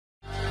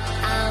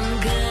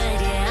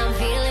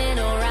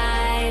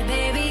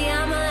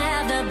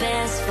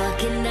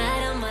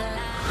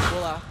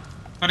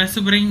Parece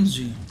o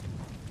Brand.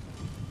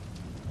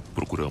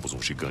 Procuramos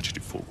um gigante de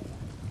fogo.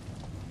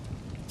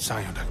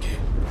 Saiam daqui.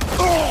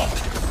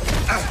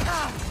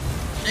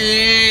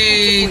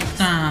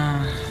 Eita!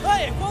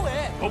 Ai, qual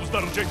é? Vamos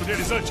dar um jeito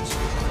neles antes.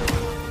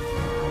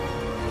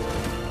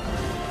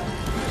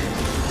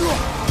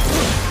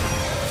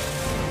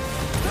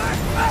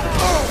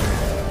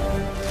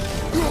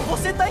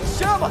 Você tá em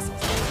chamas,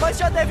 mas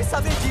já deve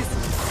saber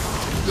disso.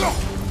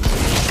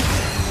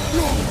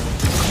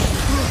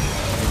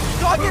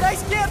 Jogue na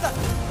esquerda!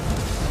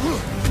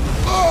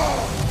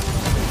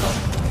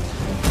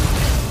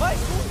 Mais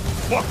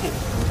um! Foco!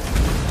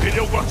 Ele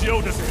é o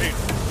guardião desse reino.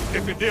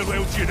 Defendê-lo é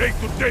o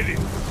direito dele.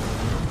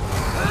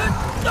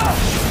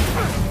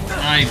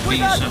 Ai,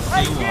 bicha,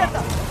 viu?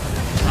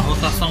 Ó. A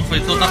rotação foi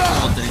toda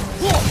podre.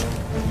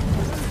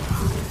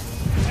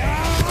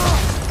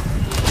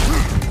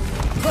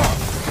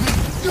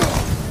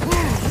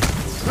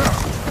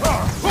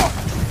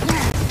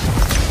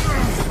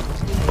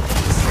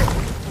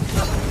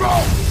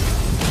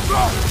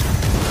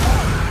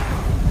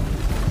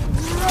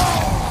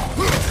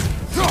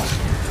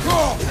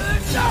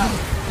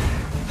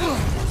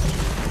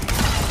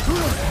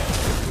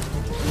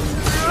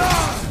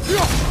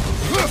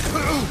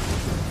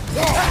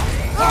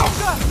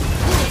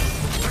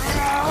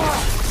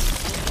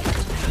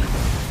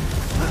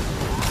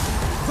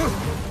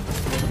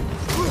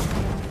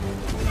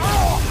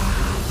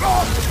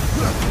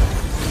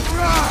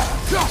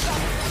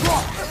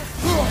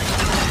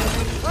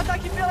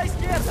 Ataque pela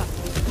esquerda!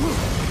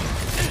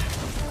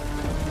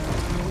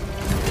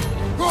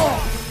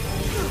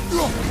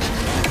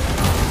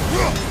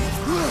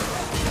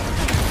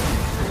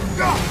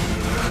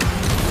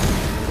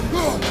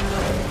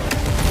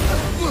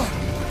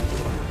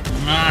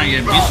 Ai,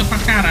 é bicho pra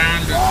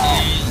caralho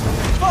aqui.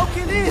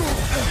 Valkyrie!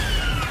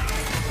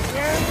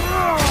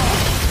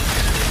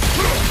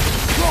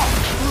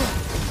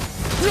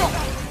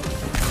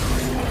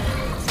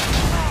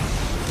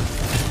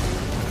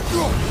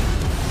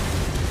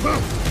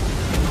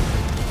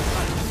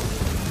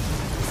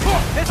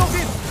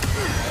 Resolvido!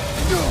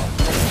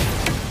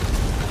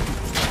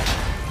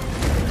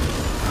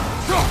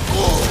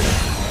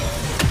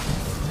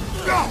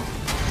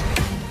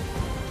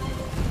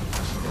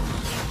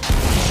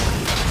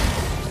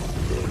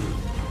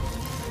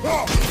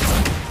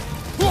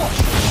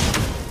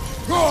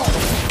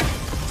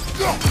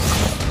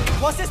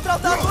 O ancestral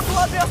tá do outro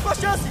lado, é a sua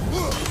chance!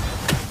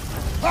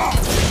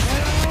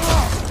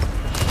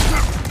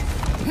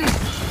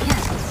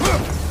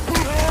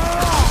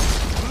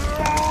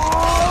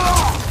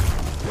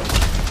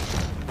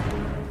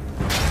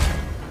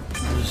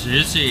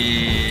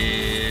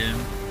 GG.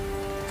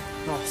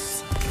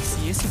 Nossa,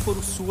 se esse for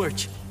o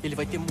Sword, ele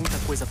vai ter muita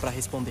coisa pra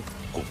responder.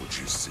 Como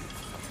disse,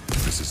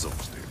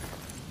 precisamos dele.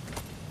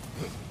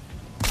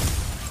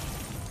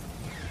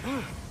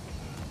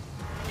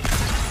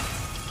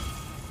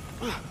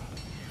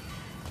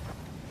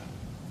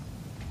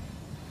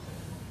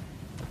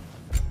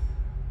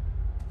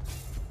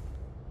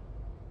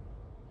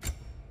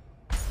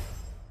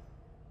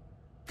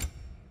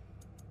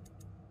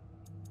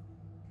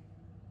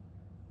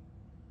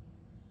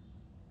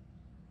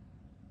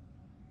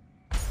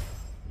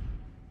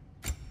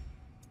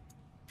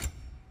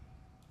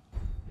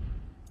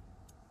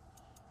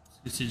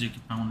 Esqueci de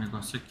equipar um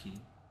negócio aqui.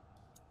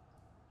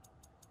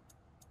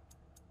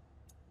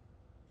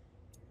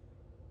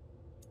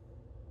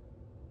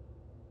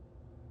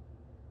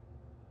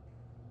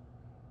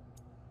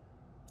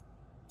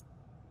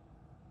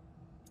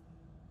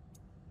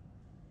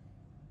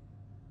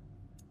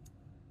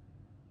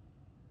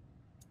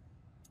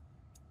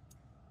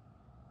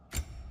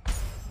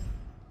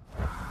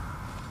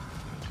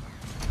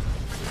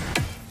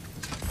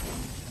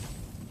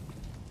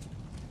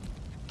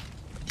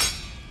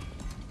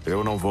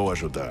 Eu não vou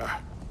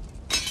ajudar.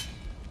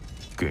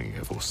 Quem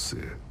é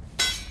você?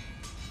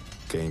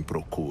 Quem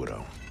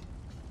procuram.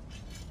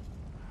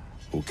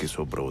 O que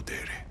sobrou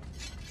dele.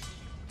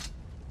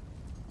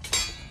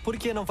 Por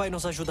que não vai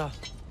nos ajudar?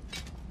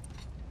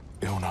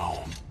 Eu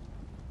não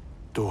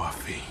tô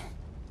afim.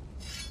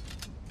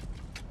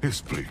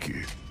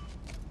 Explique.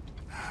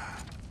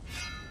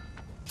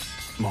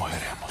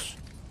 Morreremos.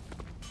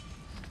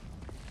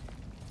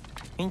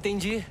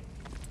 Entendi.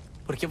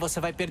 Porque você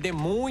vai perder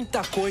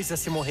muita coisa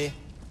se morrer.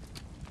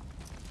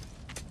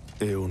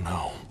 Eu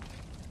não.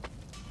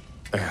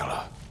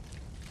 Ela.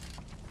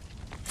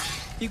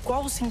 E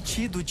qual o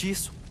sentido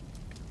disso?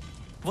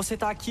 Você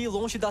tá aqui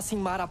longe da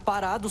Sinmara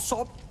parado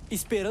só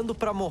esperando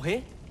pra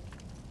morrer?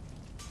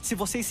 Se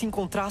vocês se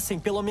encontrassem,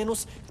 pelo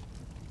menos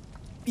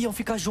iam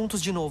ficar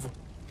juntos de novo.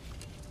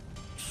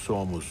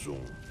 Somos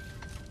um.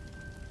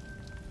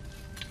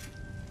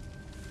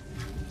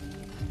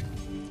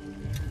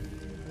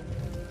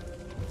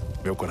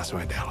 Meu coração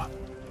é dela.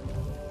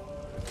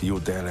 E o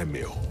dela é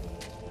meu.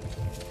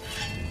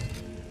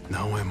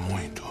 Não é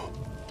muito.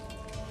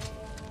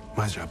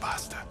 Mas já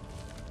basta.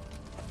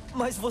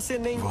 Mas você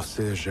nem...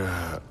 Você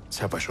já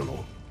se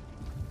apaixonou?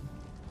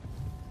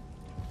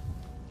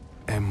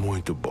 É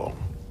muito bom.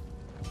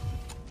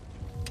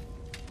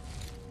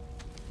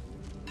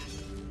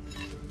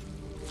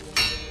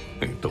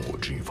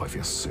 Odin vai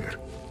vencer.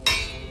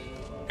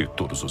 E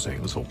todos os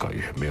reinos vão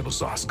cair,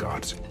 menos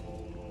Asgard.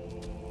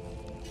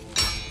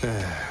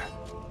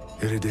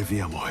 Ele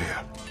devia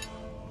morrer.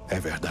 É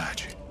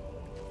verdade.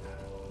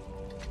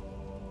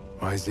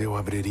 Mas eu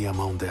abriria a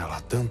mão dela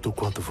tanto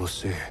quanto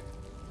você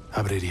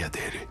abriria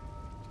dele.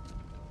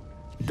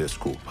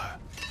 Desculpa.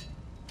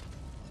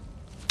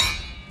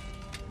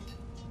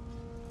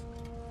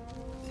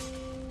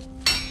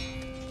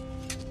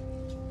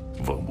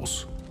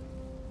 Vamos.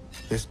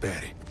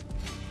 Espere.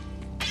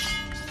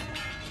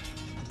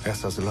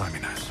 Essas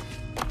lâminas.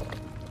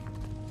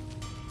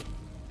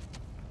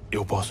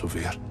 Eu posso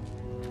ver?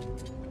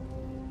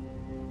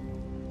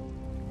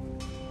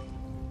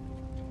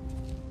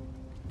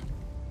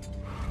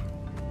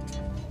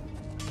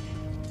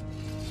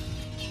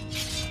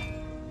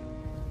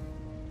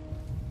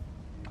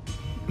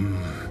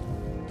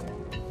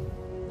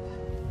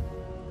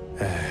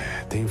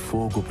 Tem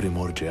fogo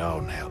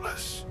primordial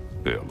nelas.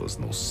 Elas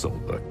não são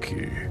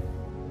daqui.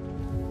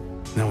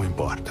 Não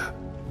importa.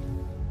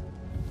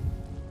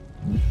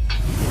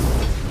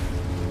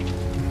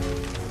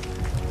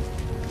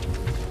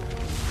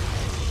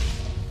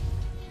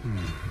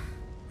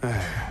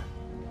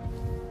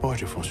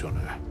 Pode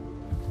funcionar.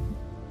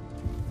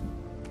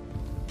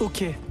 O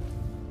quê?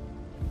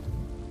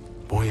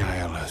 Ponha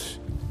elas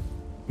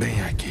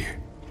bem aqui.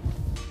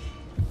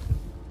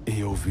 E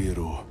eu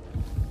viro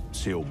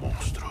seu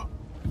monstro.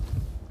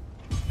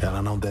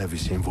 Ela não deve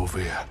se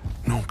envolver.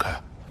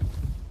 Nunca.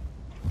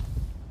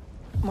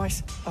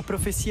 Mas a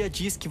profecia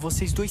diz que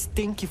vocês dois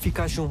têm que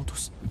ficar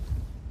juntos.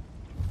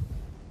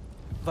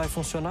 Vai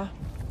funcionar?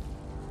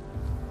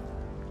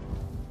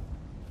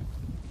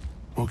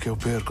 O que eu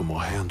perco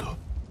morrendo?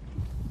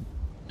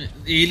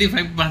 Ele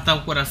vai matar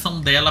o coração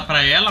dela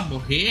pra ela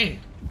morrer?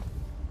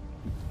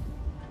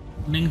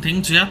 Não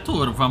entendi,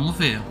 ator. Vamos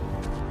ver.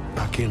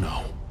 Aqui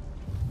não.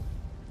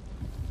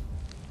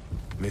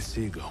 Me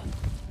sigam.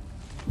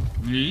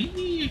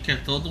 Ih, que é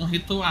todo um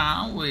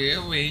ritual,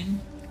 hein?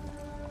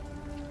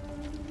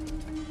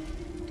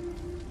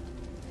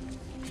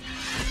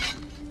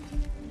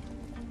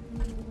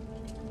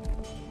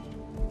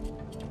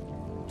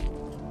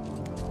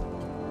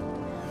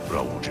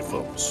 Pra onde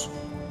vamos?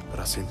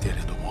 Pra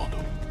centelha do mundo.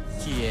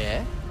 Que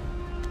é?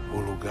 O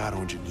lugar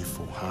onde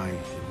Niflheim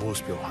e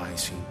Muspelheim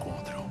se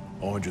encontram.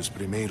 Onde os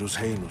primeiros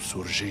reinos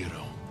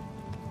surgiram.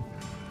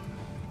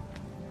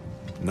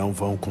 Não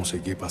vão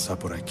conseguir passar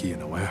por aqui,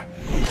 não é?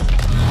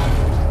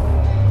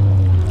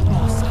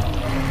 Nossa.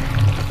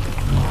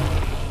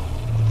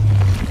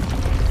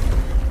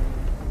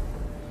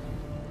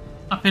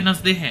 Apenas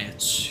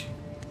derrete.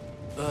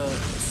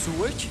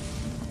 Sword?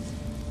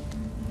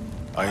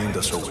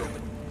 Ainda sou eu.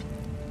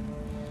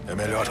 É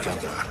melhor que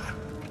andar.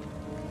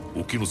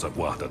 O que nos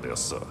aguarda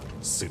nessa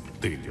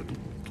centelha do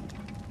mundo?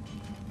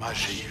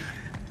 Magia.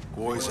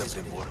 Coisa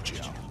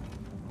primordial.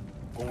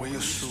 Com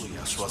isso e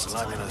as suas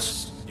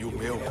lâminas e o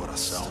meu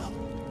coração,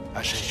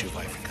 a gente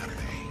vai ficar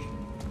bem.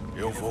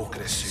 Eu vou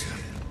crescer.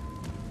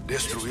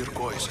 Destruir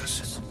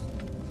coisas.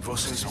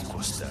 Vocês vão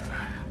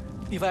gostar.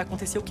 E vai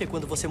acontecer o que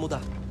quando você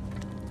mudar?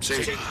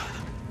 Sei lá.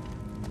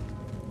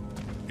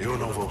 Eu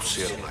não vou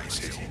ser mais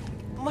eu.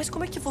 Mas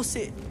como é que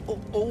você,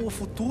 ou o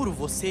futuro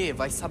você,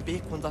 vai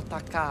saber quando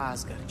atacar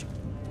Asgard?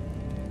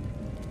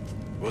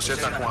 Você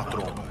tá com a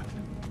tromba,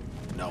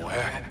 não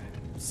é?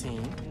 Sim.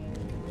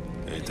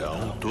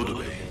 Então, tudo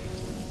bem.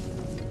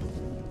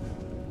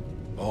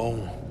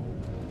 Bom,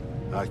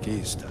 aqui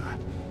está.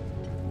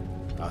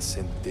 A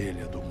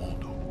centelha do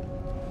mundo.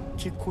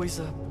 Que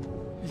coisa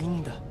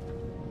linda.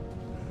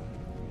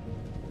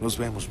 Nos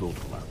vemos do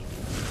outro lado.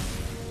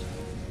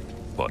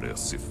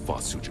 Parece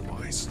fácil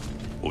demais.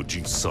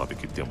 Odin sabe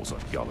que temos a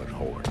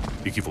Gjallarhorn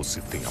e que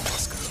você tem a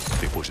máscara.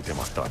 Depois de ter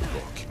matado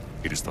Loki,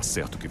 ele está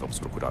certo que vamos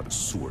procurar os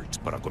Swords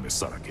para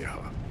começar a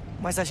guerra.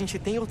 Mas a gente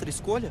tem outra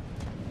escolha?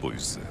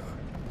 Pois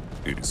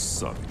é. Ele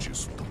sabe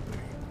disso também.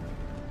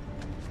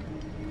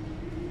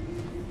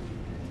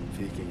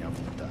 Fiquem à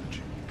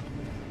vontade.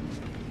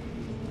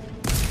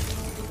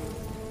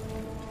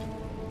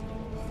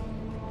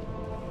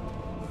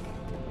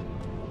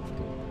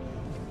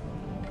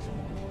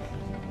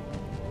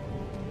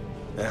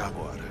 É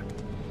agora.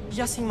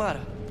 E a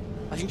Sinmara?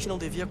 A gente não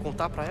devia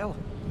contar pra ela?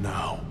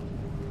 Não.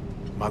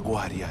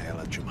 Magoaria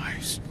ela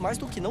demais. Mais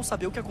do que não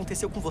saber o que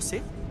aconteceu com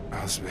você?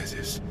 Às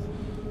vezes,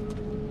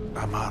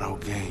 amar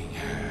alguém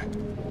é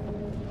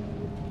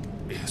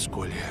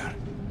escolher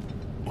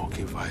o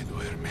que vai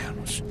doer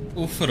menos.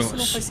 O Isso não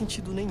faz frouxo.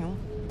 sentido nenhum.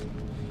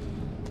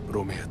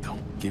 Prometam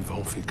que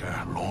vão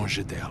ficar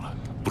longe dela.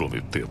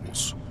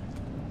 Prometemos.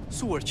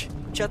 Sword,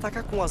 te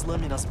atacar com as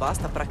lâminas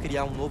basta pra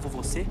criar um novo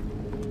você?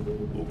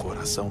 O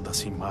coração da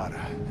Sinmara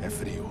é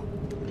frio.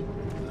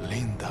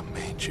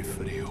 Lindamente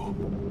frio.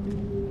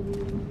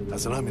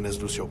 As lâminas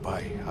do seu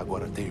pai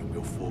agora têm o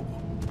meu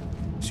fogo.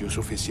 Se o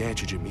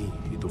suficiente de mim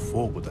e do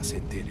fogo da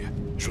centelha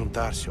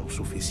juntar-se ao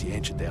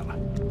suficiente dela,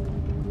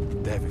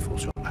 deve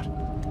funcionar.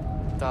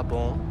 Tá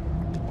bom.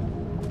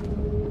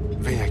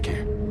 Vem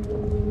aqui.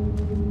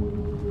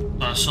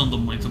 Tô achando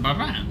muito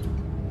babado.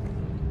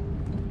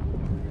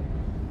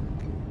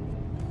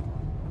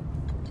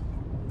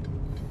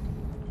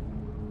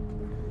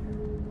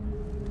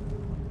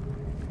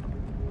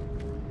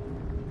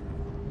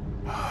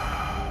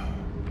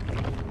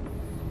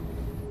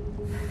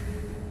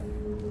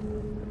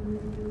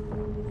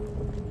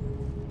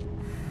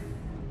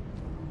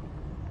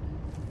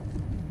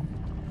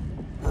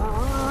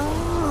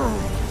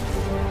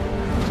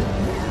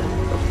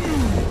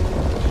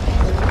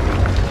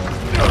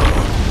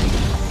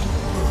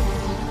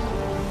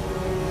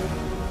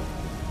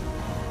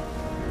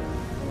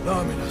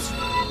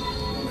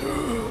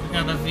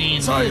 facada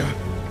vindo. Saia!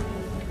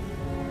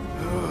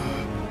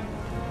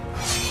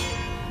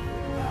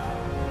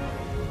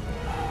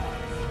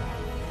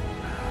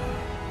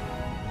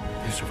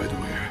 Isso vai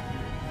doer.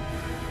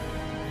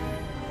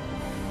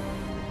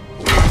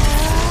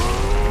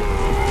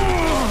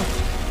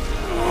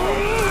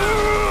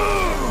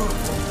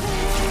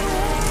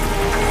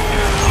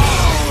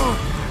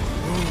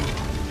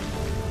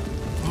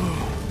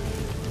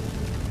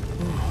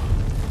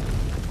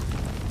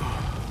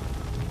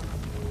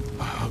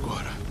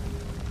 Agora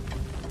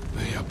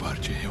vem a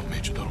parte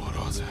realmente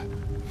dolorosa.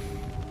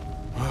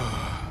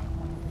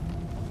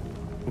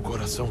 O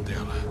coração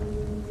dela.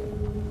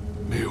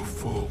 Meu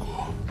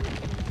fogo.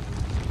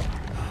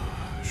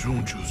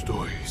 Junte os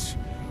dois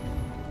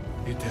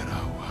e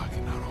terá o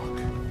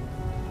Ragnarok.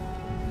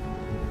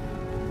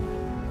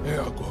 É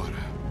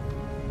agora.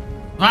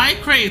 Vai,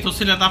 Kratos,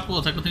 filha da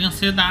puta, que eu tenho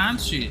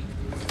ansiedade.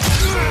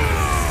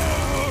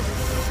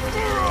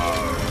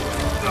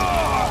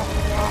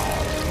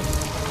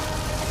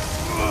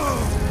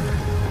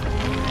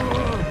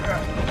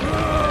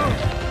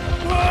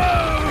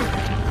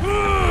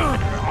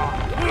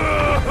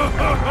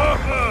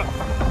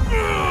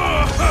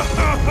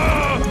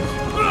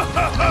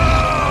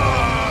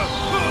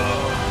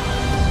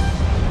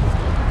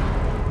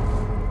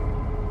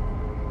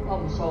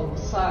 Vamos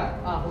almoçar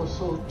arroz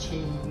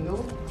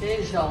soltinho,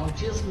 feijão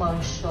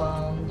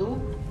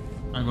desmanchando.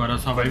 Agora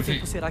só vai Quanto vir.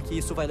 tempo será que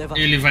isso vai levar?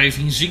 Ele vai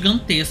vir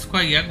gigantesco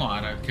aí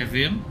agora. Quer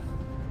ver?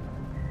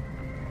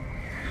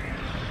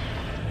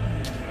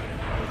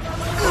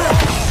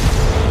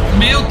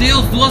 Meu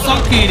Deus, duas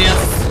valquírias.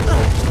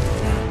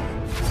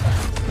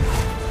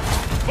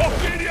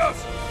 Valquírias!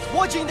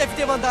 Odin deve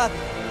ter mandado.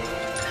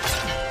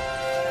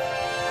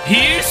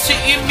 Hirst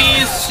e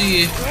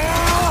Mist.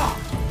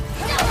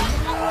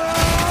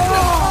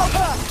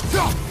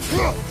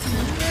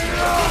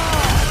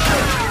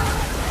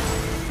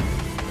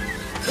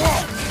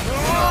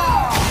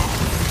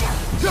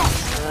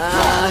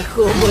 Ah,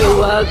 como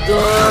eu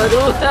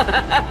adoro!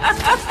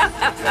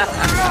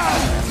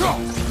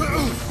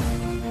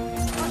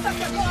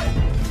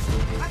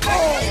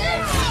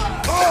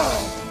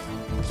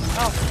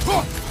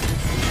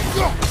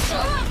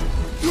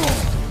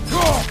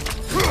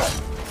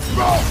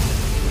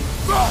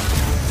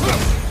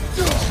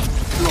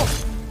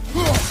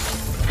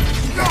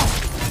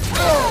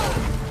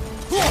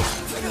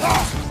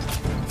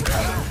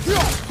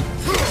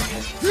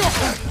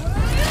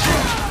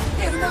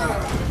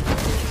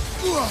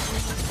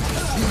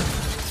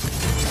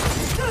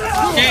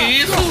 Que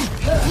isso?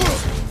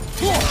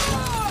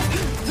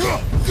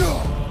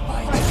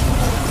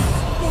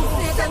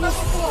 Conceda-nos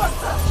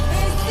força!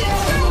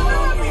 Esse é o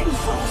nome!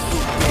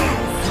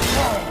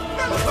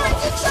 Não vai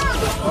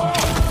deixando!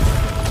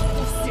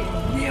 Você é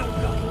meu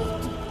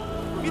garoto!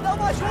 Me dá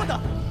uma ajuda!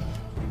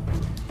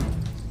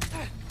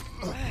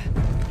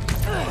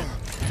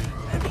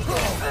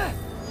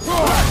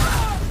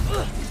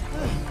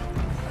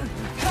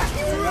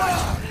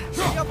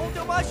 Seria bom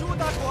ter uma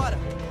ajuda agora!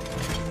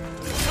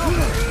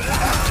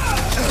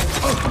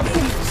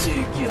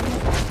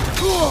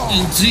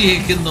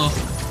 Indigno.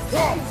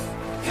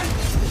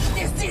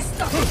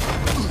 Desista!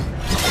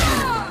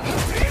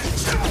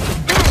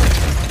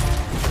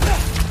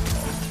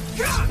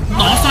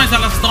 Nossa, mas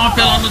elas estão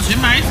apelando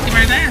demais. Que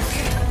merda é essa?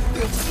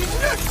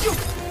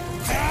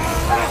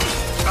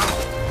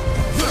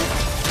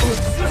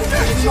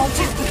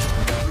 Maldito!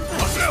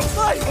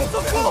 Ai,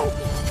 socorro!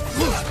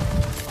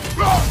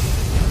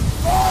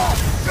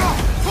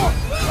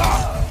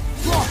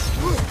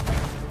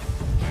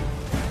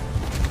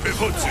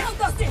 Levante-se!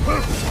 Anda-se!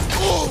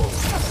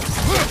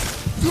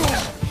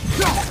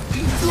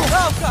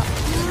 Alca!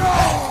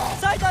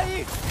 Sai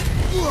daí!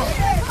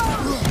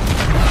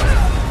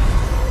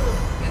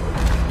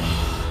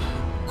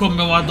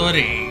 Como eu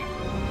adorei.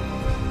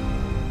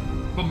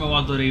 Como eu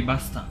adorei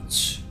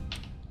bastante.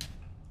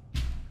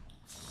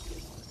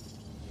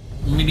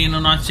 O menino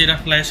não atira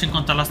flecha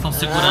enquanto elas estão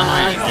segurando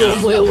ele.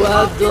 Como eu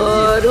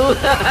adoro!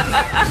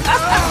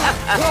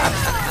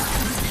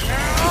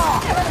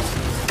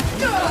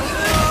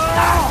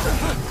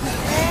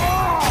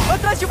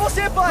 Atrás de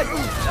você, pai!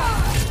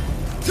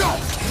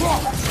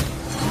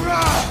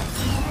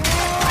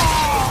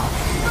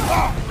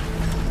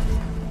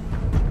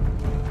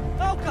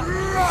 Alca!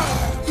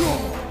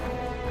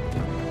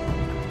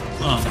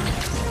 Ó.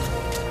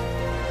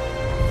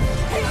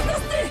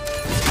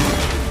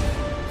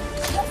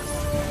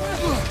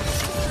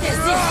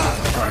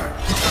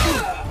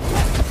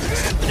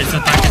 Esse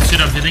ataque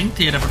tira a vida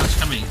inteira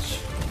praticamente.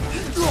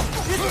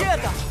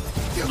 Esquerda!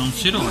 Não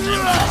tirou, né?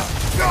 Mas...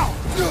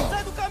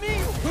 Sai do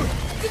caminho!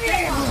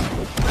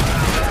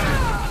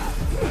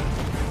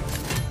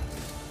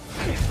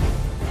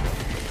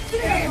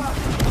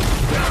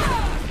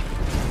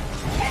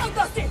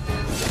 Anda-se!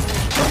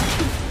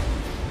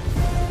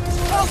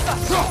 Alca!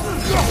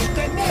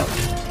 É meu!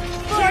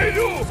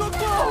 Filho!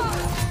 Socorro!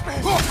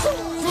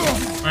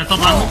 Vai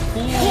tomar no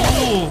cu!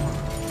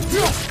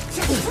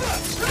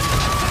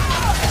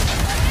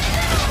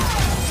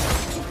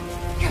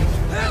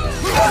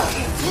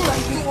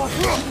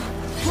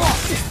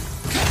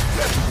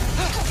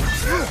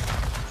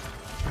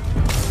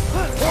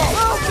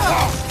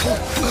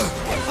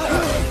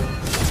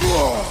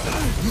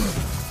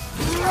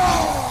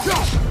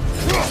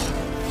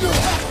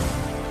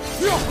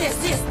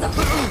 Desista!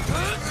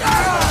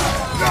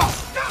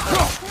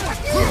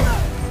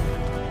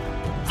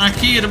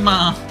 Aqui,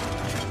 irmã.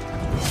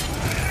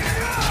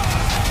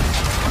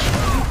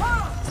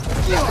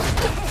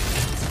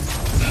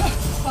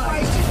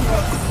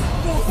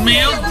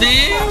 Meu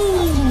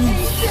Deus!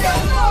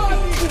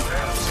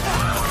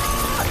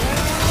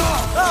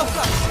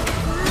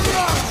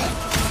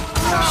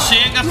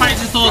 Chega, pai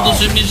de todos,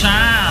 de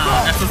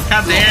mijar essas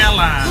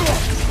cadelas.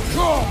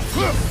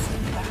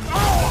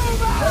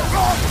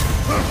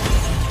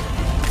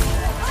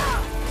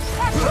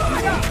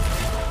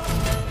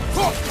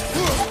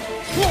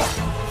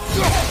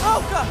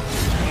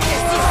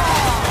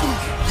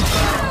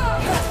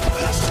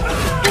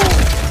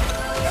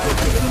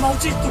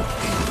 Maldito!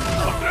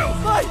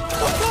 Vai!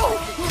 Socorro!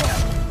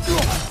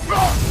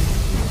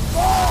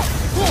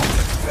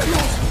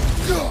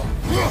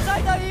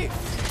 Sai daí!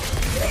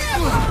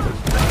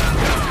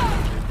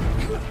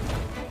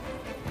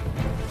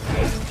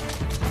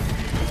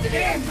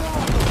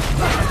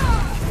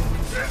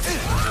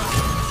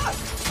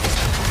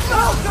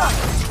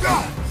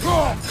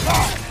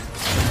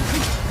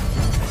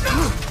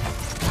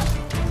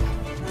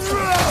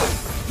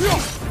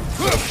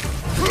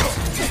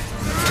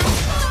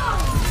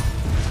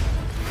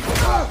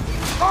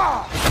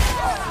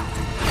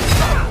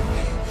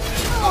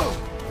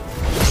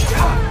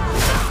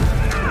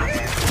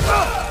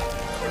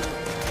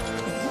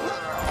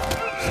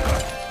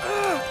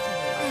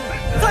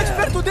 Sai de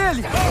perto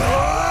dele!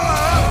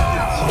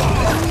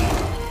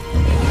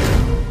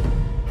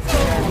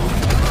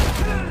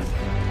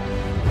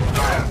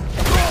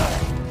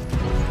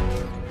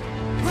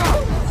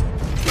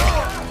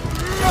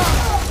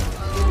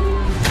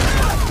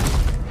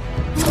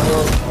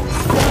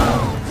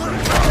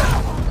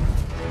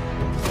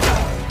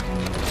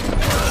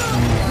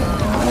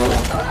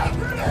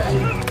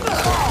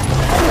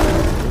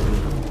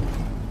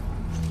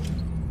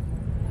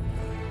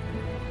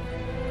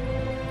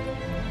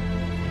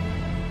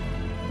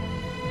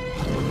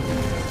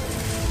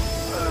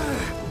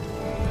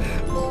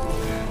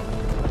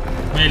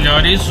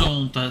 Melhores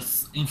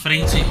juntas.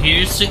 Enfrente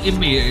Hirsch e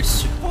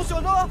Mirsch.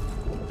 Funcionou?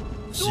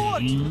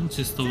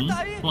 Gente, estou em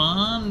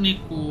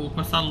pânico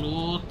com essa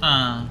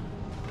luta.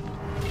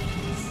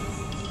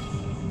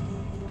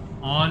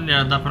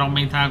 Olha, dá pra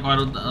aumentar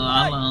agora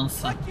a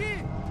lança.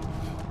 Aqui.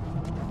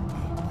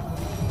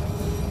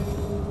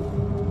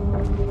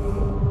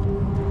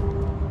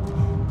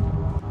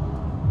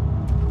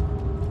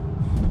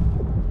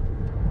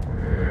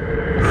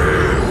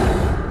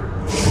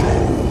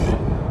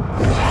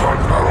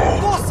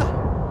 Nossa!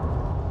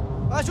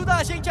 Ajuda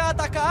a gente a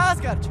atacar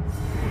Asgard.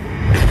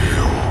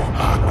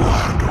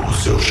 Aguardo o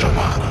seu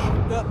chamado.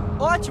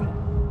 Ótimo!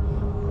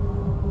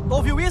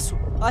 Ouviu isso?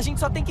 A gente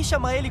só tem que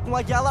chamar ele com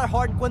a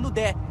Gjallarhorn quando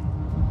der.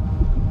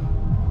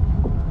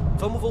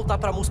 Vamos voltar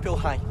pra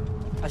Muspelheim.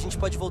 A gente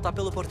pode voltar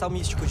pelo portal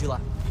místico de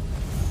lá.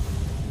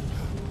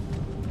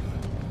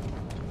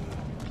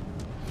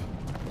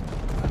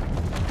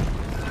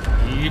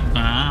 Que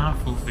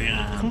bafo,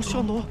 velho.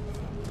 Funcionou.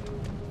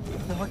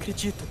 Não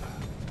acredito.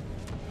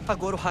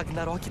 Agora o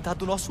Ragnarok tá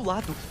do nosso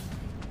lado.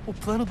 O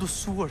plano do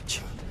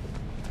Sword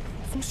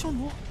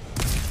funcionou.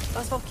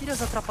 As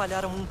Valkyrias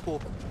atrapalharam um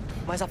pouco,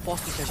 mas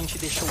aposto que a gente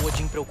deixou o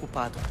Odin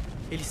preocupado.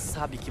 Ele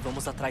sabe que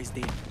vamos atrás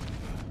dele.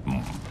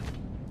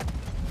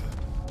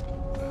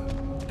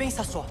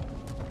 Pensa só.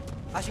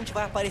 A gente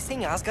vai aparecer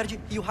em Asgard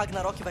e o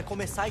Ragnarok vai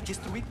começar e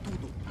destruir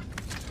tudo.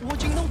 O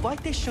Odin não vai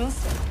ter chance.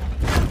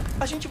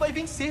 A gente vai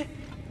vencer.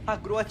 A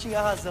Groa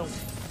tinha razão.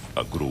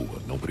 A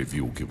Groa não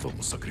previu o que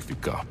vamos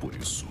sacrificar por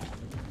isso.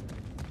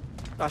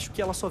 Acho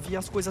que ela só via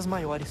as coisas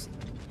maiores.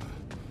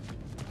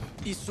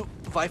 Isso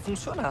vai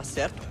funcionar,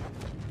 certo?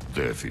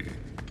 Deve.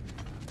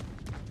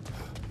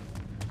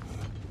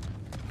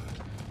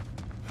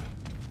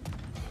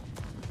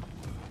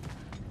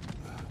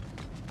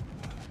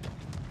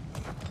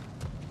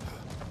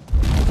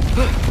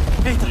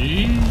 Eita!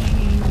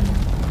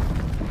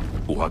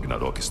 O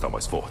Ragnarok está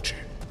mais forte.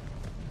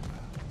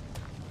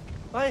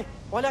 Aí,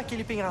 olha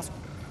aquele penhasco.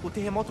 O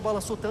terremoto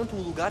balançou tanto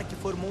o lugar que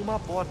formou uma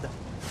borda.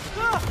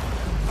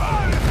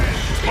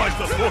 Mais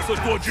das forças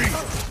do Odin!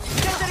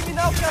 Quer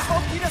terminar o que as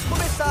Valkyrias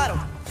começaram?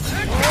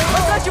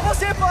 Atrás de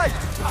você, pai!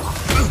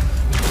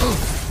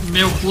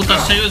 Meu cu tá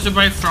cheio de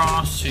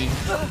Bifrost.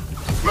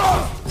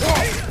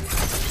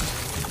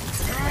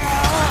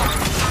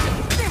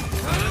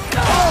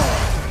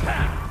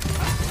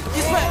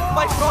 Isso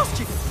é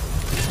Bifrost!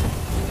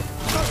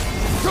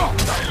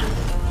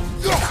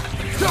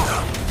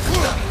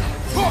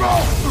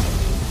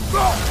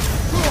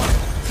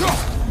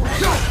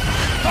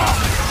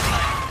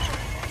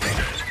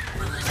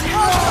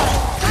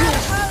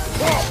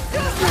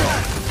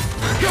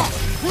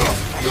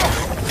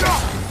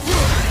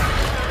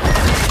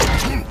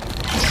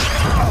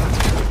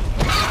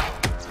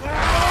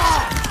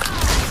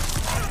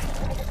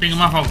 Tem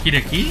uma Valkyrie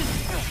aqui?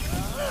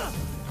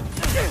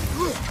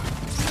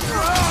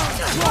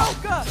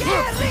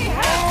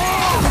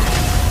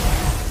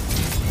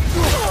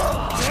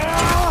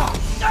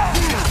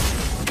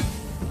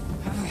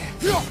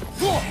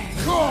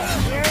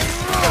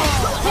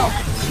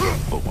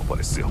 Vão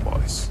aparecer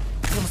mais.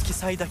 Temos que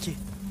sair daqui.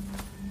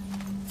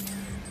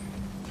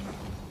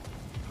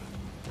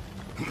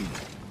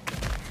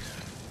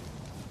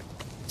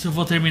 Se eu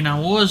vou terminar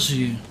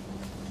hoje?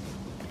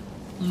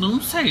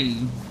 Não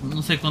sei.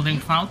 Não sei quanto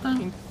tempo falta.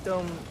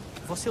 Então,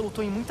 você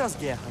lutou em muitas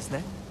guerras,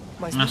 né?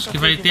 Mas acho que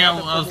vai ter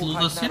as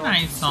lutas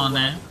finais só,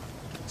 né?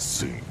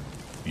 Sim.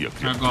 E a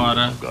criatura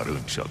Agora não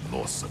garante a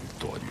nossa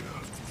vitória.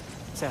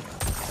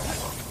 Certo.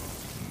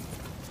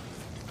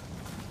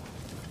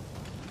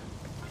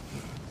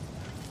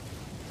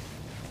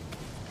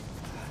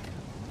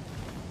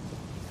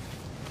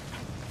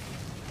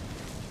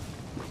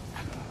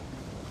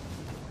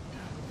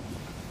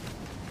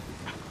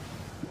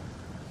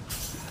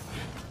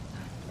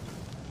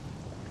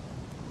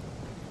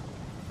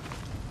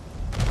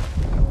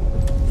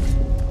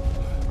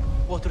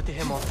 Outro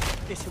terremoto.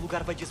 Esse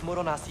lugar vai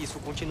desmoronar se isso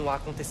continuar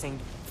acontecendo.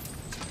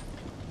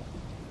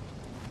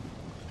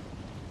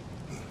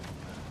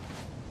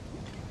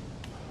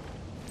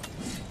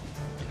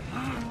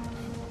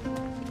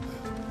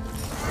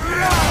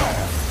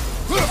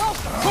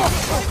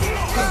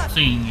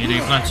 Sim,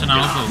 irei platinar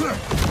o jogo.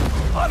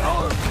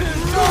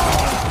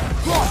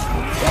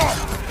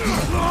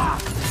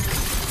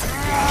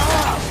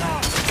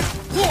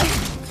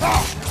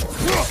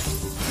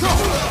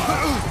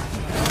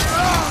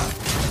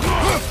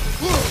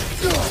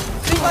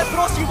 Quem vai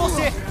próximo em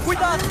você?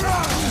 Cuidado!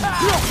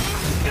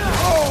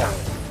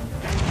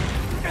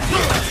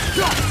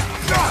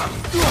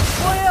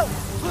 Sou eu!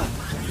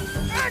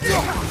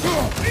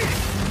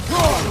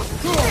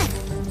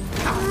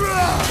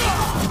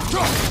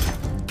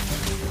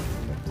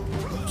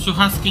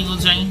 Churrasquinho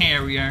Jane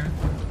Harrier.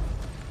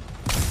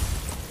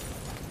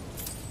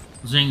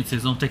 Gente,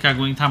 vocês vão ter que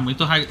aguentar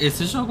muito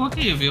esse jogo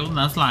aqui, viu?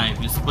 Nas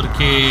lives.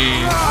 Porque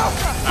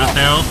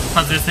até eu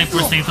fazer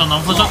 100% eu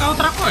não vou jogar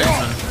outra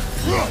coisa.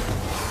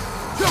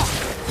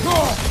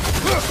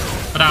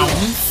 Pra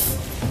uns,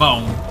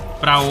 bom.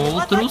 Pra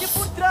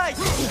outros,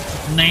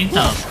 nem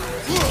tanto.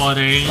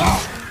 Porém,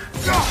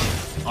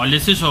 olha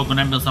esse jogo,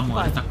 né, meus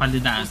amores? A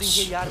qualidade. Os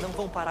enviar não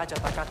vão parar de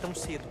atacar tão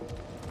cedo.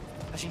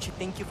 A gente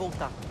tem que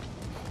voltar.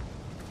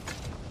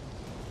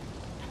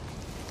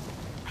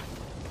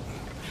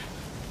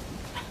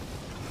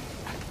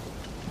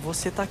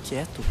 Você tá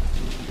quieto.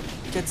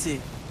 Quer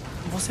dizer,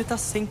 você tá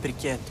sempre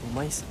quieto,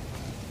 mas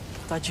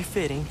tá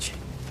diferente.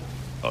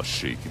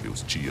 Achei que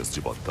meus dias de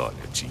batalha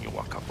tinham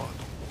acabado.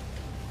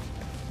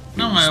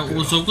 Não,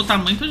 o jogo tá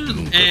muito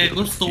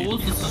gostoso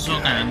de se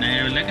jogar,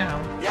 né? É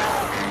legal.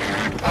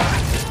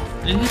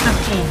 Eita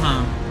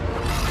porra!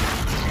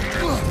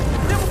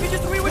 Temos que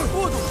destruir o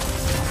escudo!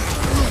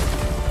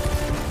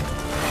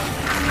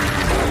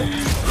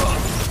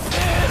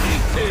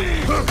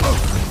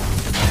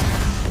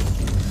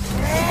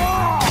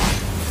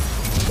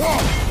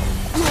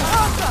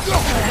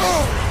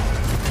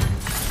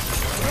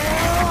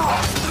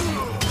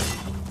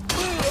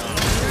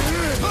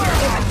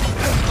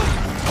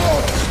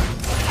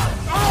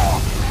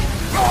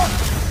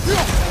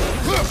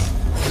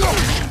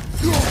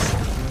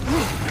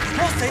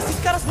 Nossa, esses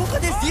caras nunca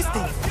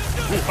desistem!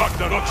 O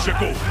Ragnarok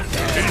chegou!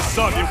 Eles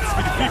sabem o que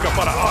significa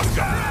para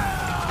Asgard!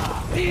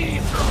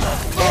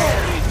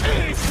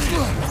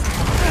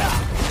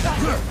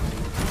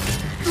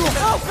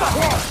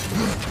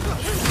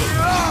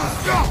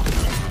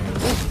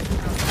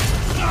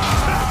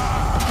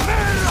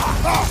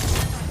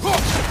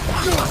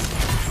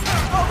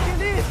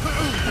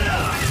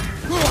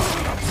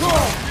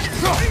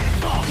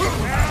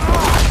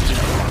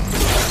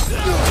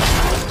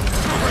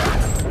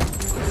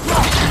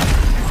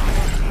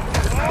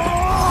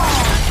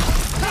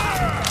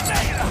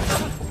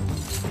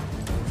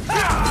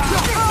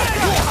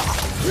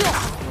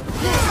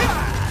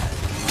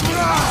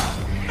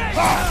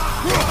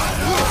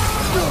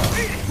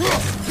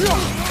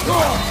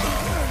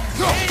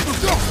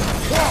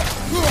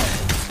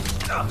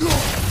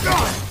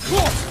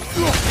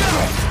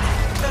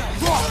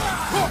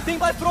 Tem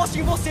mais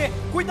próximo em você!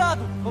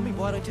 Cuidado! Vamos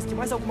embora antes que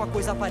mais alguma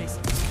coisa apareça.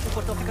 O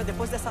portão fica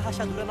depois dessa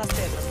rachadura nas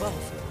pedras. Vamos!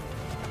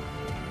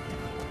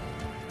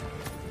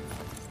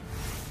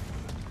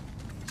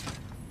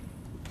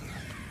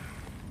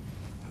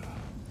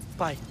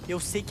 Pai, eu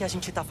sei que a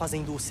gente tá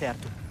fazendo o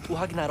certo. O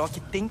Ragnarok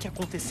tem que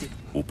acontecer.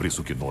 O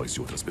preço que nós e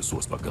outras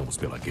pessoas pagamos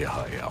pela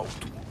guerra é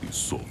alto. E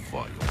só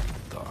vai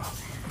aumentar.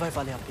 Vai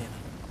valer a pena.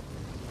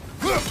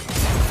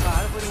 A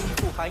árvore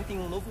em Niflheim tem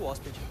um novo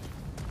hóspede.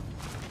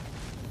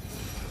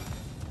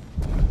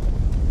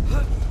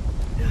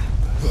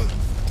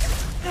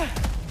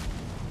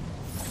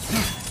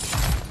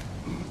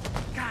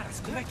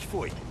 Caras, como é que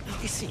foi?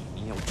 E sim,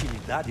 minha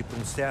utilidade para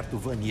um certo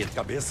Vanir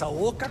cabeça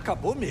oca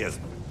acabou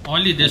mesmo.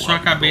 Olha, deixou a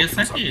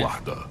cabeça aqui.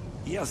 Aguarda.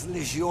 E as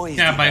legiões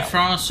Que a de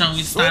Bifrost é um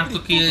status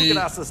Sobretudo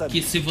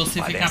que se você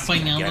Parece ficar que a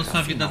apanhando, guerra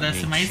sua vida desce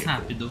finalmente mais chegou.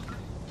 rápido.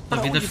 Pra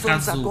Sua vida onde fica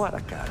vamos azul.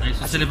 agora, cara? Aí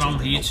se A você gente levar um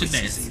ainda não hit,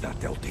 precisa desce. ir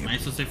até o templo. Aí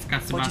se você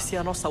ficar se Pode ser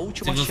a nossa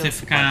última Se você chance,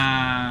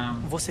 ficar...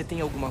 pai. Você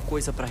tem alguma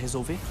coisa pra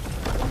resolver?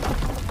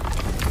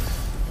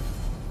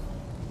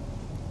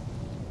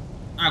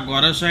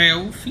 Agora já é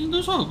o fim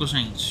do jogo,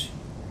 gente.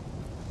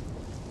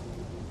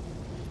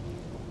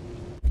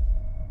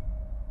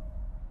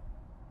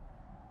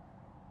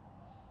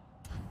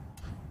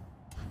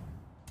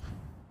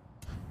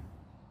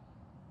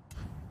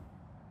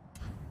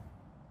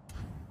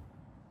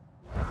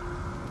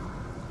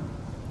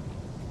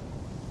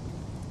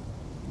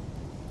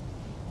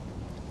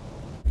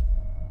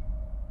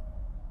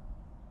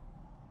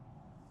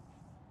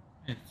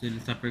 Se ele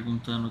tá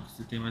perguntando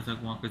se tem mais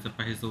alguma coisa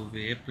pra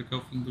resolver, é porque é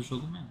o fim do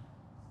jogo mesmo.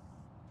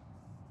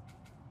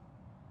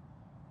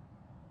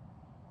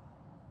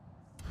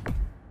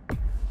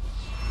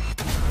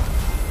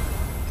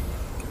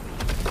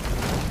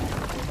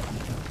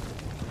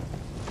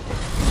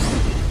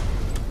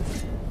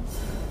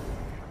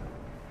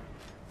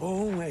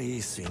 Bom, é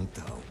isso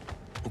então.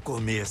 O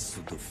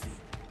começo do fim.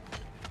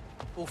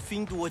 O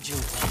fim do Odin.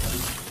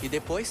 E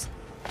depois,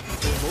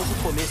 um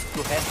novo começo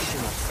pro resto de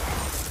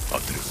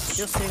nós. Adeus.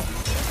 Eu sei.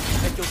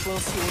 É que eu tô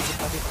ansioso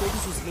pra ver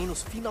todos os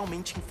reinos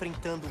finalmente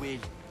enfrentando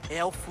ele.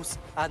 Elfos,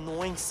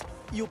 anões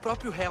e o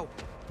próprio Hel.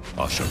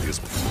 Acha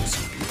mesmo que vão se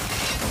unir?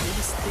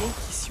 Eles têm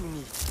que se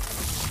unir.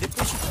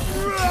 Depois de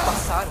tudo que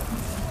passaram,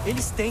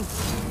 eles têm.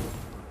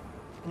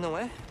 Não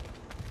é?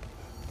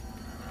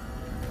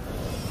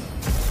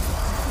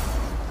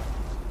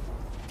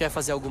 Quer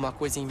fazer alguma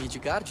coisa em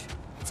Midgard?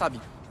 Sabe?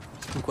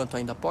 Enquanto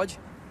ainda pode?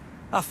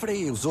 A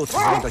Frey e os outros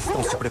ainda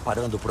estão se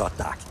preparando para o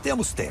ataque.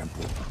 Temos tempo.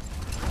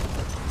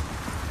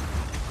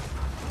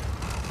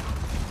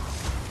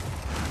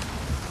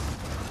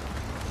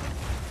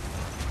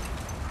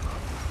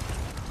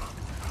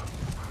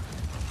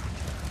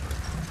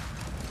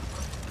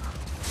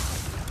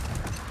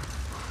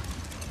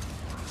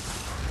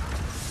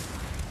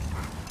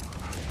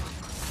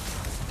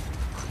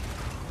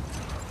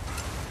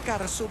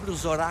 Cara, sobre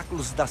os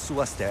oráculos das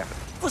suas terras,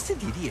 você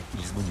diria que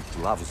eles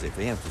manipulavam os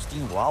eventos,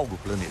 tinham algo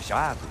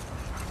planejado?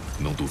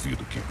 Não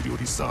duvido que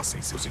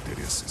priorizassem seus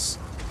interesses.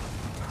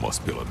 Mas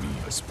pela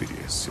minha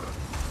experiência,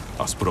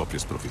 as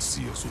próprias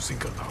profecias os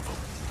enganavam.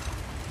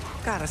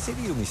 Cara,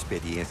 seria uma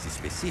experiência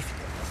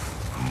específica?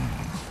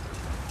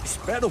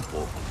 Espera um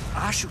pouco.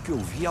 Acho que eu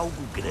vi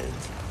algo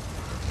grande.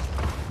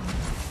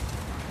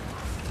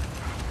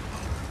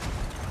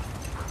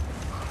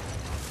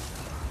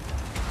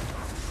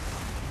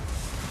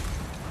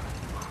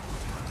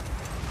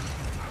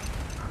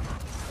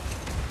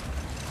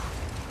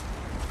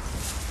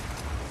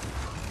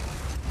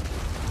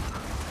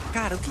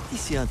 Cara, o que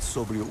disse antes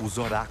sobre os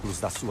oráculos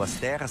das suas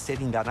terras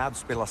serem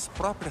enganados pelas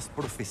próprias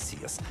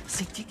profecias?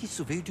 Senti que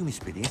isso veio de uma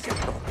experiência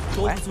própria,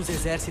 não é? Todos os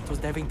exércitos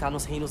devem estar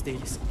nos reinos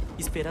deles,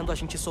 esperando a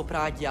gente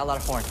soprar a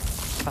Gjallarhorn.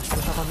 Acho que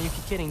eu tava meio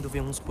que querendo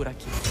ver uns por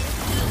aqui.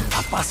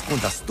 Rapaz,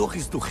 quando as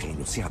torres do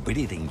reino se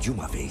abrirem de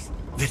uma vez,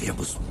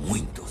 veremos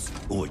muitos.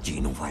 O Odin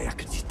não vai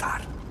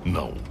acreditar.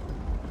 Não.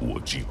 O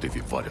Odin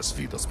teve várias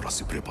vidas para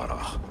se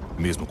preparar.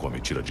 Mesmo com a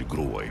mentira de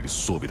Groa, ele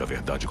soube da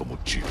verdade como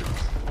tira.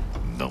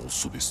 Não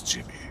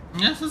subestime.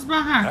 E essas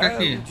barracas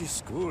aqui? Um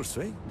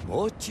discurso, hein?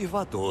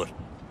 Motivador.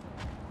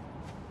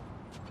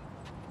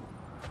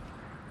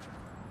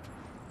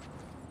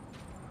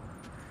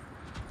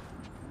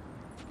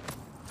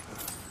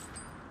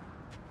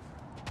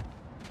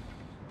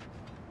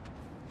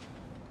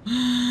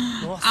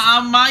 Nossa, A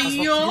as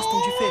maior! valquírias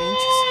estão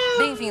diferentes.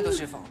 Bem-vindos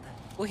de volta.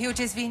 O Rio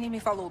Desvine me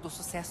falou do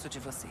sucesso de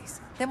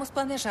vocês. Temos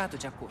planejado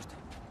de acordo.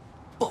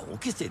 Bom, o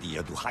que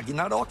seria do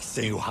Ragnarok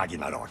sem o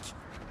Ragnarok?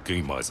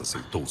 Quem mais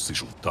aceitou se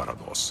juntar a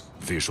nós?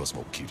 Vejo as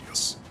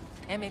Valquírias.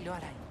 É melhor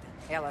ainda.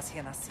 Elas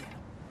renasceram.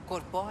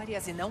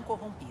 Corpóreas e não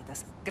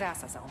corrompidas,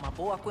 graças a uma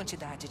boa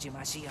quantidade de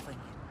magia vanir.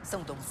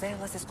 São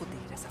donzelas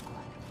escudeiras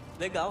agora.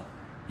 Legal.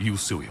 E o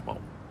seu irmão?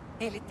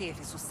 Ele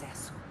teve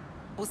sucesso.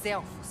 Os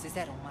elfos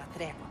fizeram uma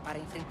trégua para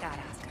enfrentar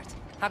Asgard.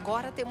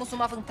 Agora temos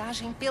uma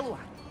vantagem pelo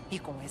ar. E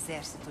com o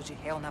exército de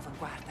Hel na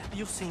vanguarda.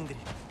 E o Sindri?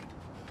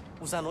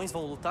 Os anões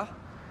vão lutar?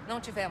 Não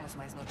tivemos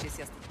mais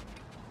notícias dele.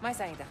 Mas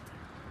ainda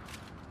tem.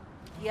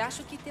 E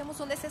acho que temos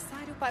o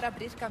necessário para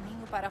abrir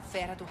caminho para a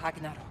fera do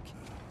Ragnarok.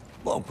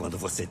 Bom, quando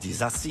você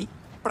diz assim,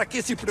 pra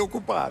que se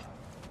preocupar?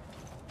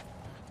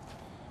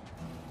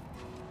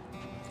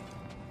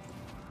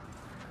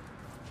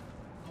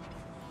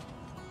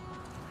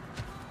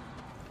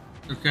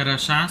 Eu quero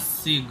achar a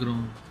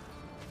Sigrun.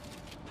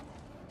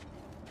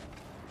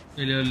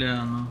 Ele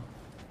olhando.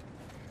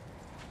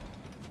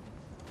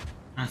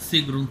 A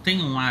Sigrun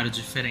tem um ar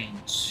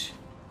diferente.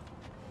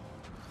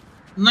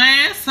 Não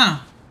é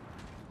essa?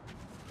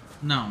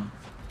 Não.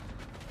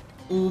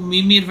 O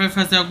Mimir vai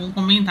fazer algum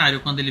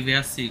comentário quando ele vê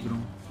a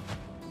Sigrun.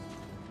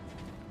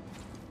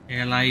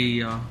 Ela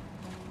aí, ó.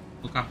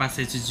 O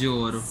capacete de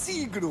ouro.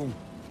 Sigrun!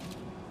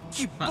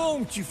 Que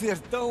bom te ver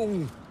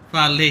tão...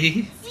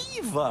 Falei.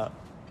 viva!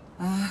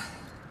 Ah,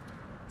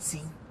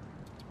 sim.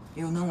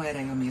 Eu não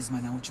era eu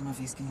mesma na última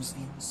vez que nos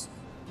vimos.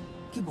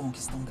 Que bom que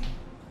estão bem.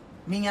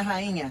 Minha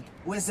rainha,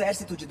 o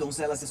exército de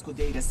donzelas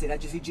escudeiras será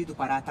dividido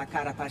para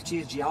atacar a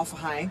partir de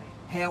Alfheim,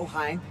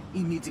 Helheim e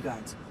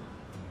Midgard.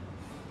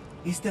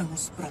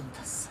 Estamos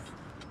prontas.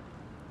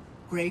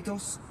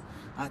 Kratos,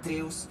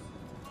 Atreus,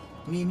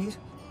 Mimir,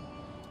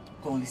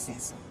 com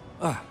licença.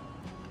 Ah,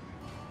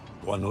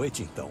 boa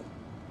noite então.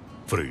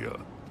 Freya,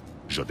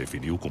 já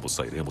definiu como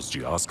sairemos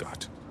de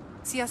Asgard?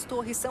 Se as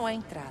torres são a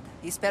entrada,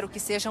 espero que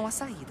sejam a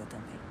saída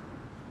também.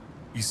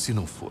 E se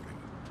não forem?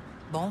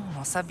 Bom,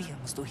 nós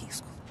sabíamos do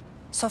risco.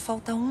 Só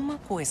falta uma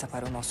coisa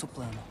para o nosso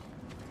plano.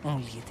 Um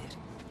líder.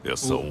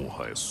 Essa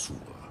honra é sua.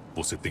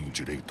 Você tem o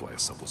direito a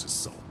essa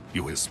posição. E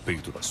o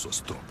respeito das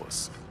suas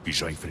tropas. E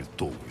já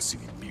enfrentou esse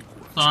inimigo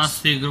antes. Só a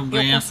Sigrun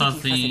ganha sozinha.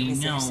 Eu consegui fazer o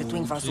exército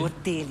invasor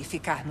dele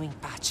ficar no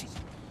empate.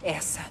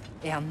 Essa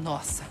é a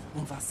nossa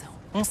invasão.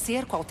 Um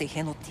cerco ao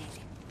terreno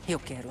dele. Eu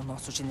quero o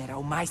nosso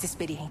general mais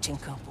experiente em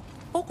campo.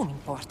 Pouco me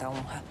importa a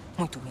honra.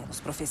 Muito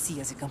menos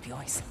profecias e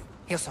campeões.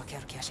 Eu só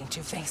quero que a gente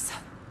vença.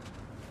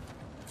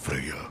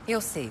 Freya.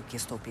 Eu sei o que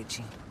estou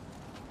pedindo.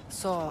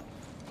 Só...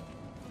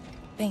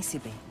 pense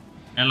bem.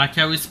 Ela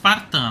quer o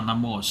espartano,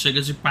 amor.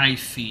 Chega de pai e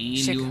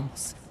filho.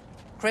 Chegamos.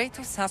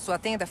 Kratos, a sua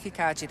tenda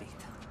fica à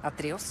direita.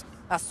 Atreus,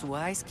 a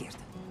sua à esquerda.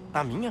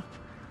 A minha?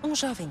 Um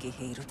jovem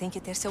guerreiro tem que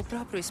ter seu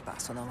próprio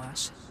espaço, não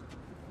acha?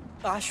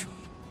 Acho.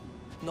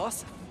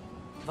 Nossa,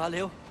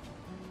 valeu.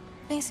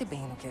 Pense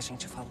bem no que a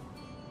gente falou.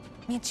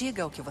 Me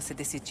diga o que você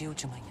decidiu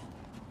de manhã.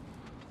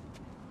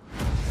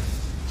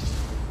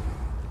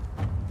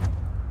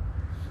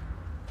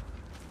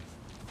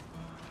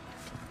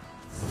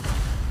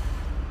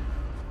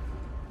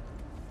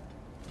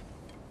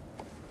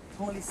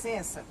 Com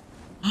licença.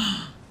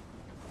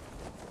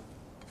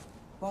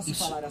 Posso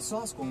falar a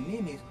sós com o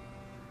Mimir?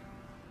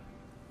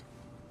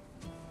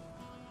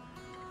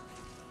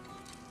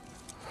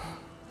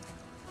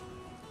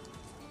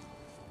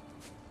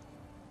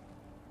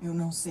 Eu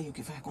não sei o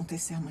que vai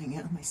acontecer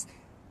amanhã, mas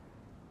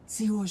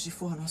se hoje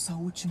for a nossa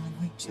última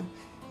noite, eu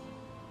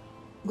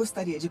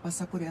gostaria de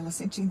passar por ela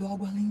sentindo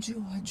algo além de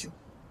ódio.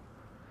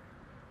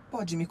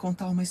 Pode me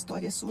contar uma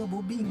história sua,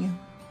 bobinha?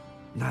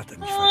 Nada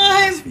me faria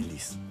mais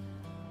feliz.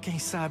 Quem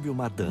sabe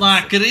uma dança. Não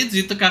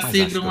acredito que a Mas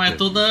Sigrun acho que é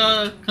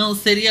toda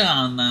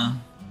canceriana.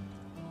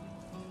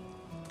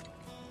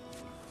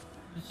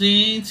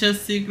 Gente, a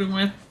Sigrun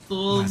é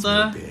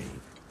toda... Mas, meu bem,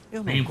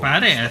 eu não Nem conto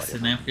parece,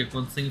 história, né? não. Porque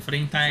quando você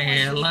enfrenta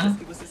ela,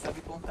 Que você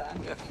sabe contar.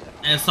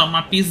 é só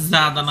uma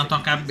pisada na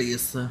tua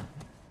cabeça.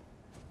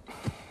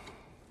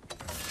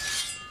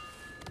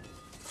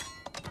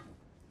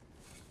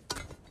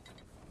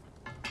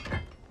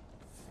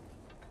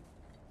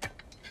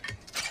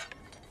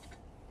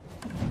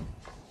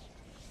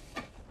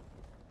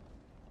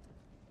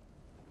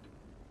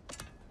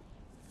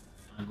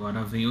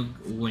 Agora vem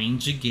o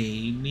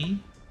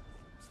endgame.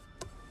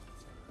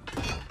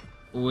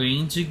 O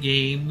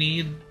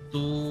endgame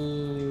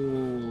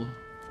do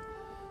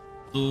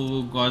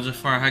God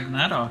of War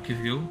Ragnarok,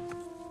 viu?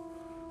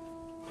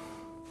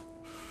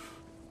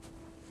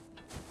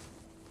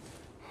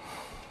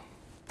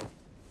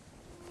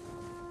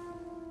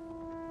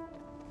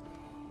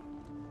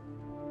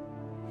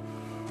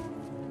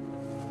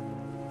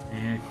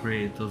 É,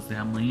 Kratos, é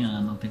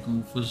amanhã, não tem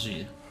como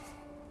fugir.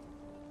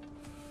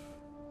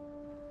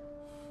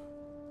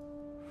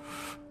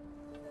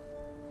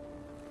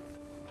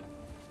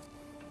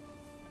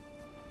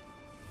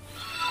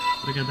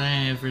 Obrigada,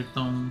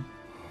 Everton.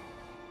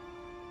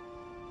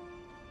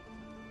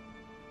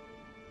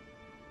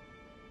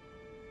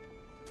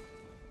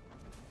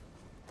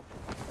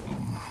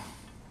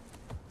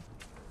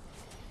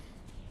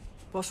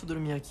 Posso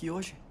dormir aqui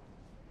hoje?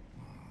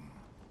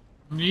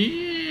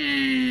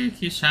 Ih,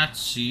 que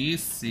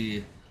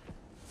chatice.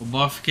 O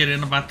bofe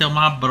querendo bater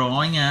uma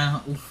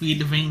bronha, o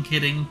filho vem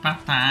querer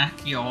empatar,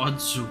 que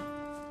ódio.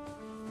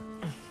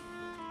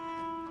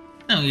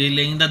 Não, e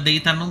ele ainda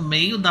deita no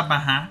meio da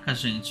barraca,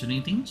 gente, eu não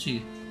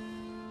entendi.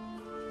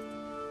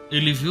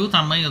 Ele viu o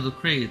tamanho do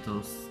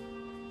Kratos?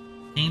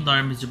 Quem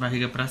dorme de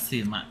barriga pra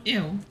cima?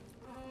 Eu.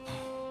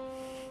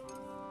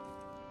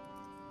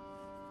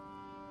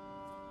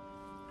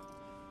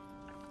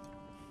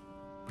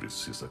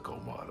 Precisa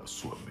acalmar a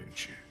sua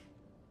mente.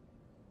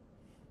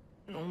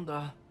 Não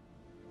dá.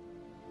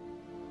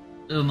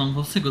 Eu não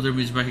consigo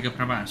dormir de barriga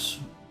pra baixo.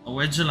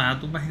 Ou é de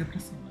lado ou barriga pra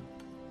cima.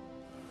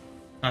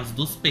 Por causa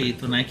dos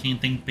peitos, né? Quem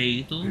tem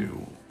peito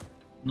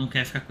não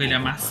quer ficar com ele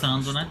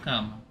amassando na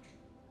cama.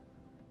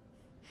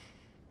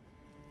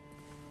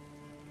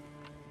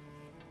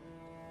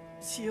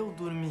 Se eu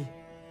dormir,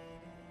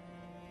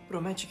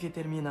 promete que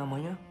termina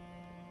amanhã?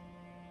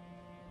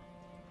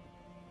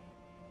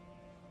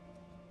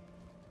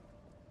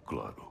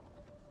 Claro.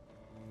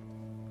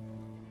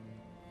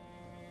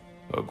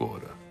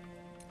 Agora,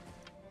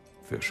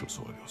 feche os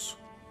olhos.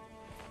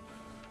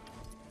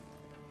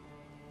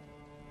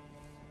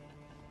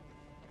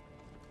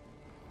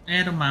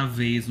 Era uma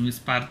vez um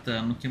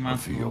espartano que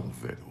matou... Havia um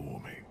velho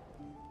homem,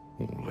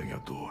 um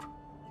lenhador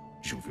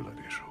de um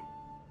vilarejo.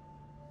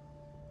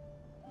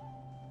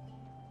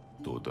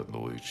 Toda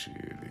noite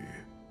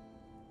ele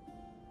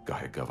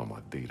carregava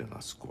madeira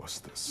nas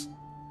costas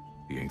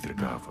e a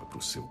entregava para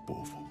o seu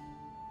povo.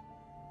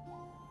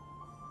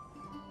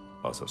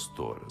 As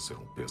astoras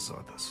eram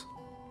pesadas.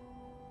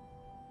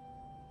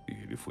 E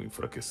ele foi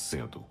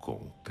enfraquecendo com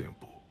o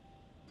tempo.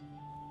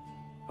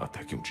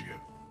 Até que um dia,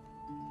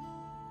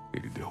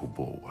 ele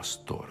derrubou as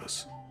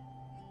toras,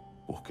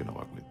 porque não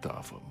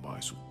aguentava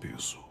mais o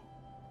peso.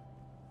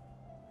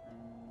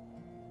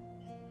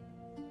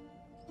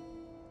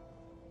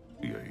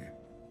 E aí,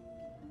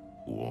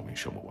 o homem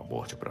chamou a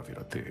morte para vir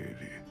até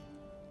ele.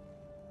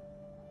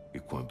 E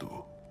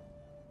quando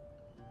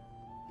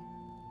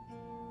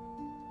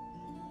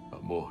a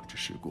morte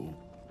chegou,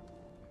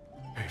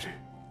 ele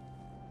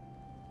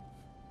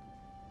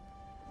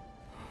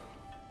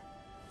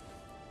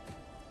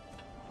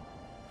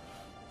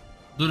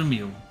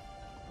dormiu.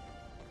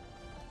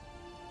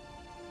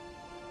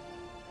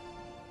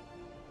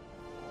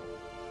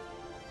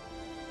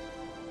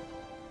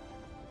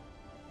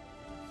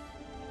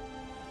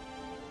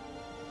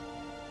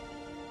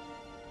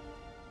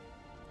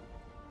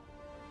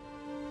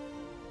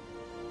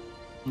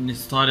 Uma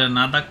história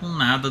nada com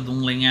nada de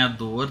um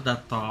lenhador, da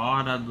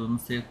tora, do não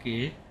sei o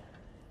que.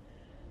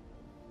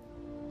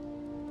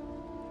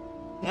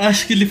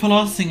 Acho que ele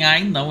falou assim: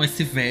 ai não,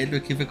 esse velho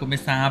aqui vai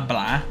começar a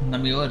hablar na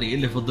minha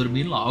orelha, eu vou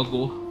dormir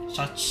logo.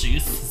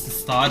 Chatice essa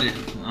história.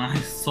 Ai,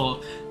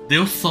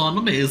 deu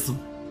sono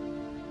mesmo.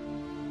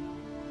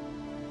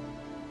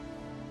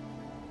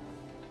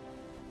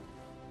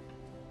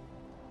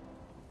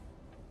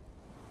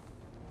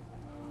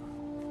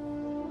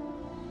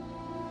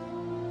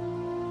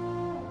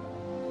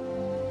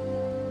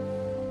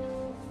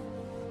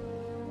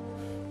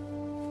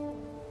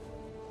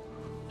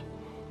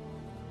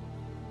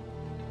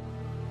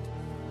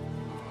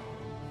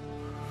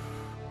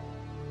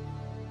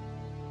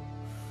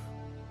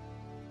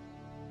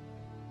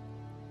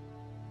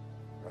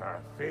 A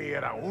Fei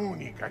era a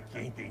única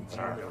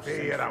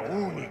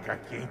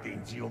que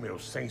entendia o meu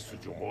senso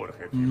de humor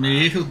refinado.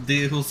 Meu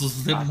Deus,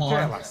 os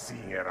demônios. Aquela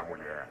sim era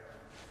mulher.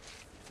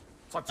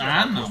 Só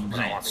tinha não,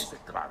 pra gente. homens, é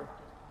claro.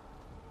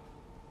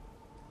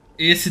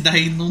 Esse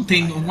daí não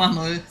tem uma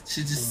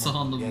noite de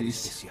sono, bicho.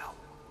 Especial.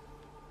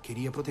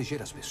 Queria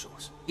proteger as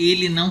pessoas.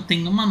 Ele não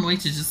tem uma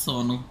noite de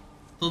sono.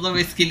 Toda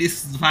vez que ele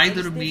vai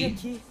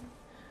dormir,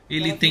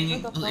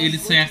 ele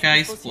sonha com a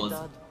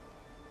esposa.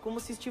 Como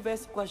se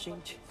estivesse com a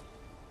gente,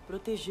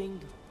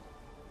 protegendo,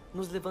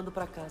 nos levando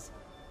para casa.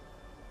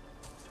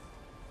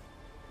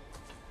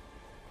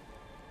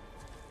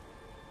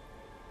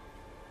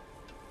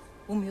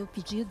 O meu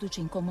pedido te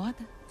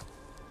incomoda?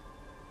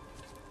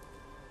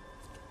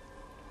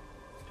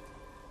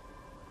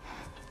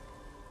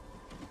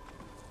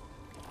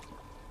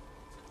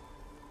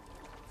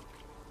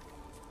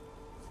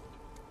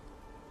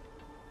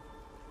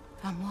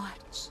 A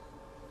morte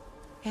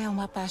é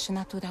uma parte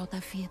natural da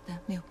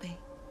vida, meu bem.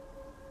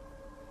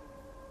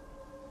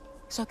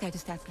 Só quero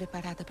estar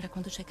preparada para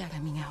quando chegar a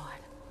minha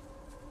hora.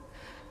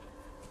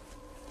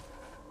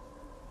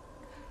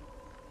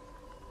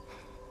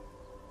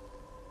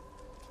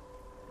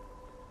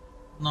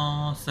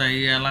 Nossa,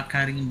 aí ela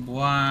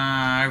carimbou a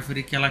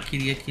árvore que ela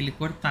queria que ele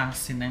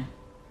cortasse, né?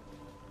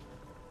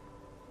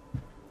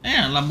 É,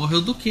 ela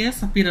morreu do que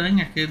essa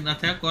piranha? Que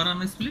até agora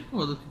não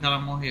explicou do que ela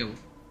morreu.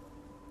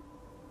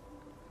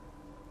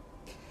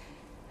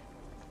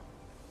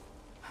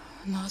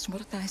 Nós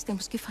mortais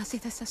temos que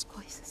fazer essas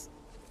coisas.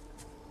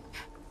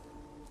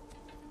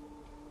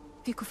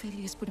 Fico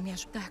feliz por me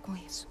ajudar com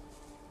isso.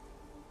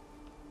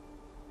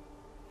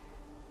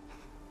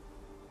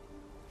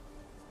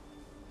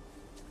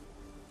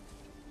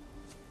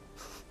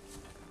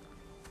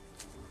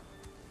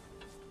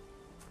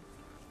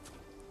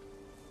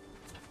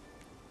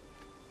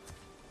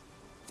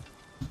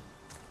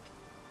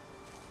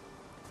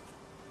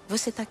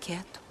 Você tá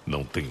quieto?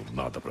 Não tenho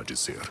nada para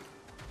dizer.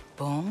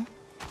 Bom,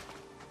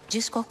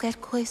 diz qualquer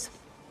coisa.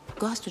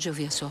 Gosto de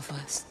ouvir a sua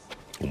voz.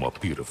 Uma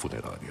pira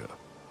funerária.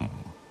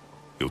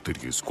 Eu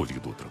teria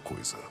escolhido outra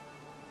coisa.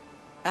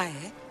 Ah,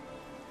 é?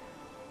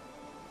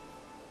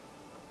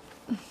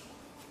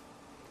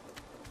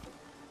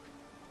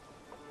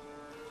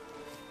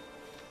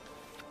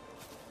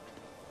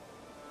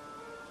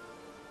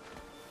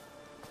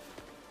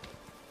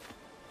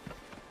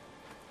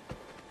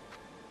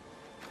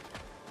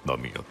 Na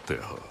minha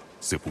terra,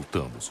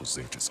 sepultamos os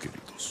entes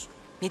queridos.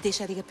 Me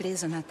deixaria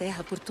presa na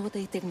Terra por toda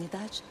a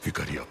eternidade?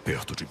 Ficaria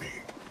perto de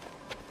mim.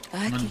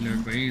 Ah, que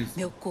lindo.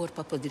 Meu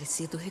corpo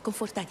apodrecido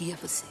reconfortaria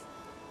você.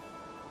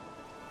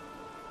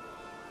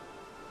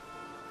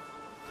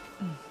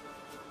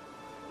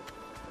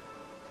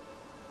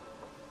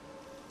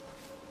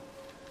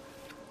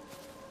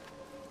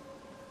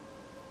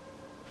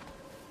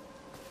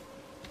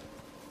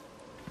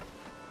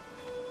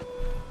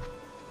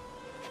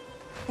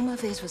 Uma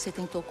vez você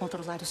tentou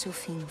controlar o seu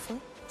fim, não foi?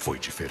 Foi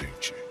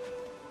diferente.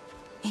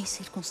 Em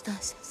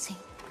circunstâncias, sim.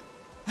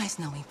 Mas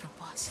não em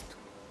propósito.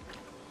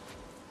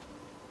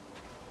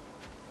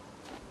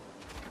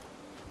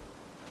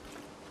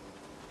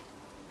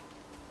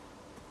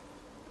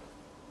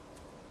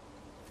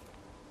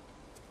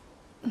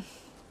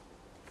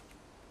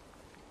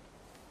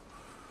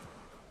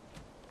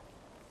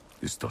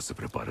 Está se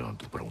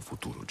preparando para um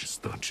futuro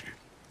distante.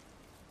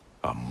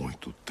 Há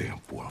muito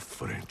tempo à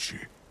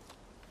frente.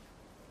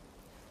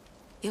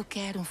 Eu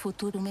quero um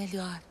futuro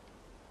melhor,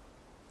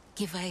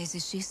 que vai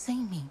existir sem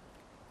mim.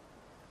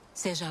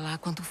 Seja lá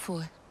quando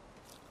for.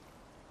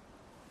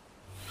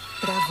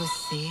 Pra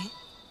você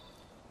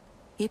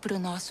e pro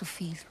nosso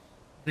filho.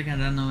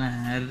 Obrigada,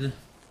 Noel.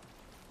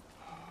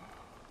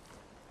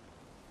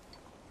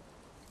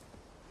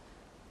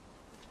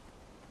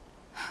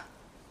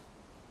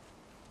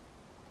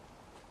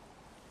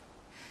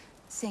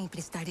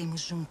 Sempre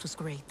estaremos juntos,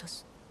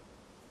 Kratos.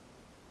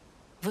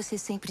 Você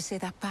sempre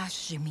será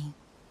parte de mim.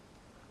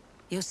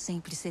 Eu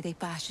sempre serei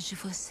parte de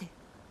você.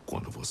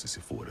 Quando você se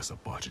for, essa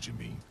parte de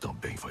mim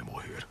também vai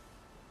morrer.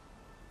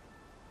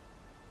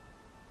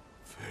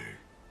 Vê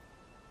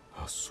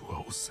a sua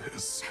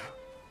ausência.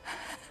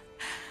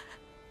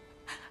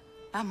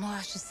 A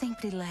morte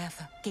sempre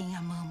leva quem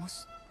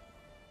amamos.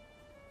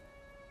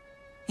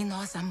 E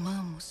nós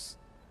amamos,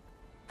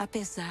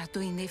 apesar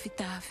do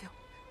inevitável.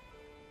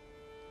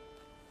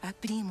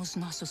 Abrimos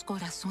nossos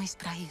corações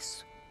para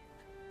isso.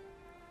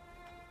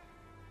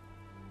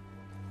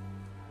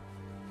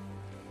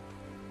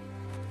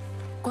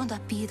 Quando a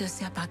pira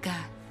se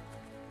apagar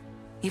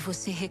e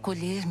você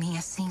recolher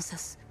minhas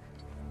cinzas,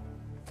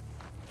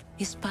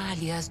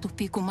 espalhe-as do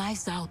pico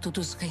mais alto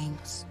dos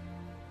reinos.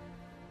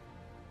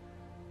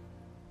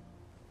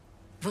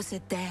 Você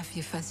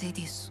deve fazer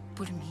isso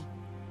por mim.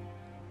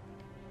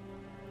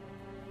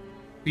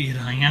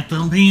 Piranha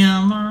também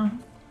ama.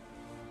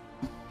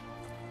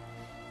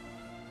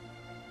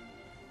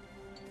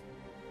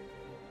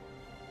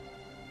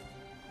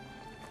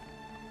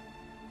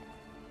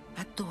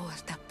 A dor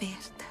da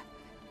perda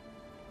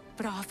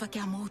prova que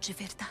amou de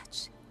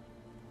verdade.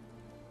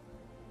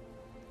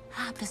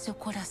 Abra seu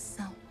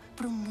coração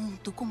para o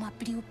mundo como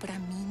abriu para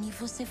mim e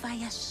você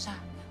vai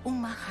achar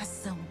uma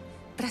razão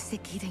para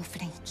seguir em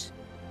frente.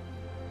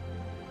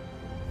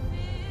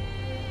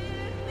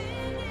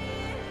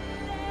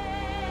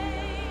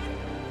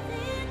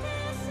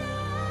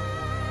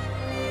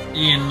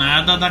 E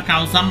nada da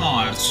causa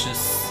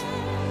mortes.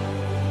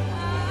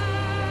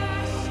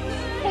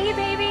 Hey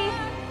baby,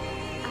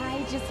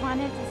 I just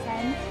wanted to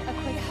send a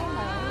quick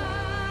hello.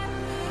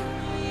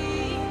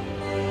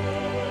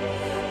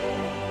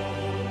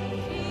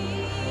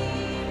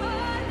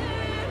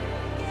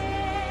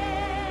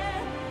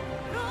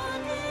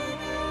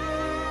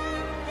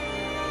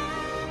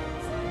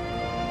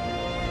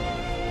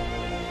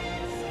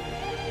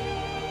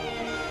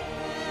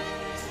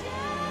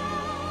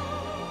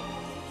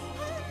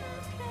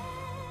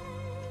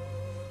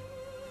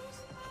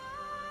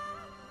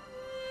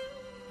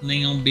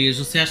 Nenhum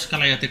beijo. Você acha que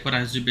ela ia ter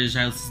coragem de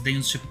beijar esses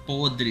dentes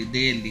podres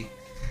dele?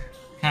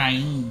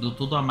 Caindo,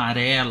 tudo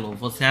amarelo.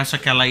 Você acha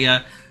que ela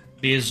ia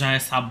beijar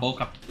essa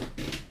boca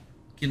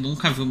que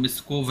nunca viu uma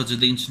escova de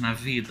dente na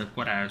vida?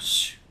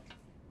 Coragem.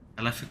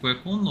 Ela ficou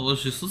com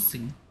nojo, isso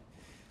sim.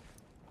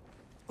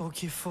 O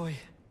que foi?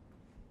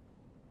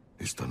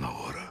 Está na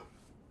hora.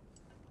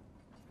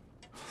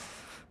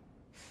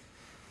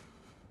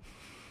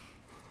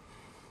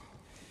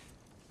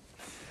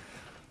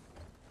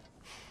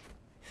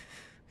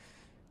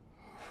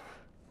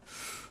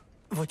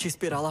 Vou te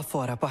esperar lá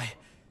fora, pai.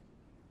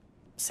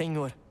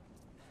 Senhor.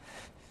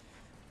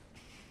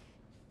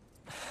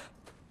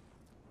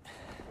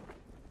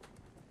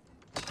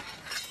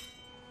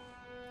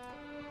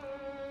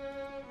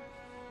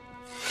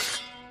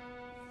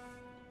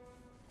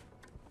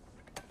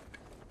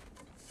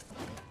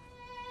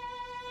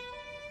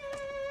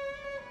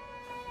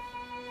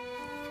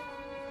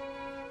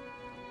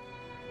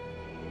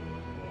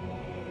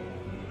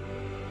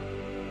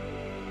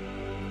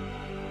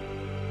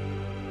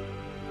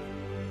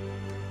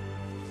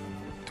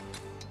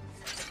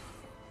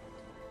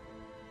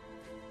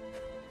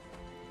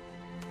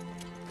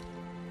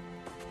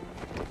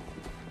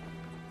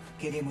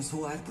 Queremos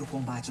voar pro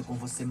combate com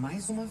você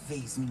mais uma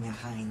vez, minha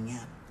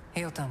rainha.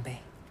 Eu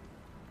também.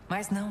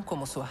 Mas não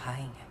como sua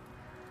rainha.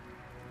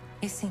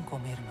 E sim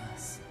como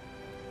irmãs.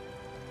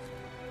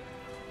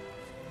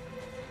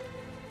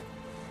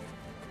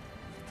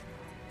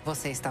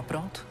 Você está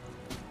pronto?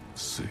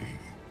 Sim.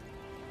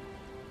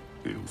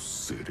 Eu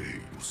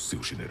serei o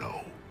seu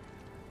general.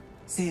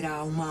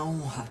 Será uma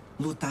honra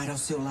lutar ao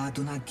seu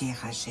lado na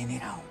guerra,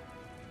 general.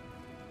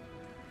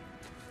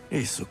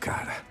 Isso,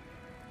 cara.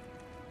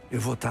 Eu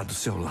vou estar do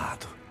seu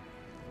lado.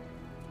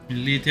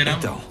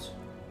 Literalmente. Então,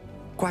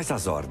 quais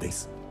as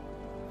ordens?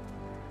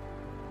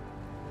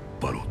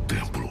 Para o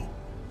templo.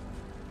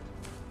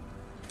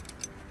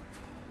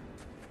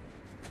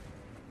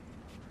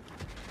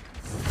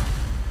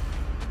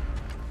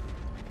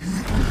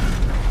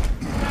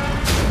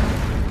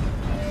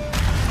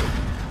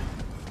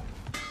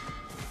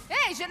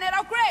 Ei,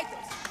 General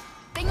Kratos!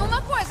 Tem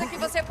uma coisa que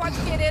você pode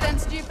querer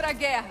antes de ir pra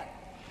guerra.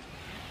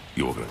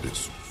 Eu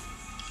agradeço.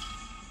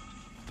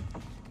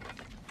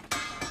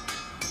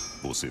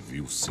 Você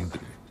viu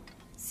Sindri?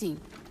 Sim.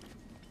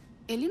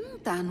 Ele não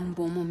tá num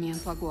bom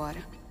momento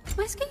agora.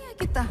 Mas quem é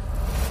que tá?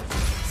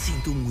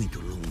 Sinto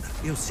muito, Luna. Menina,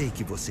 eu sei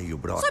que você e o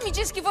Brock... Só me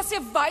diz que você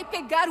vai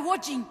pegar o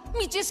Odin.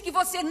 Me diz que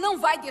você não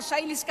vai deixar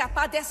ele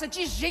escapar dessa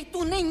de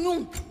jeito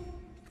nenhum.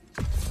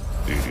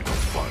 Ele não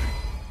vai.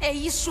 É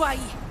isso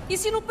aí. E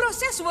se no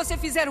processo você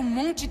fizer um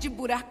monte de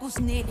buracos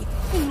nele,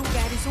 em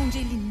lugares onde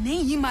ele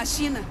nem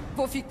imagina,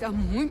 vou ficar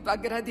muito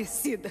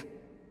agradecida.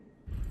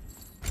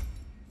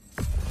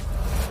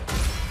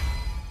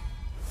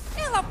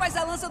 Ela faz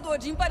a lança do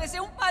Odin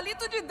parecer um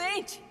palito de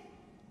dente.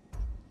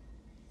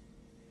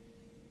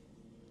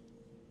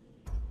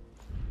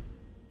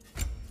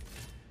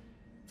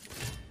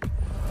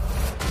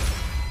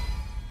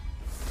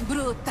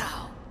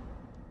 Brutal.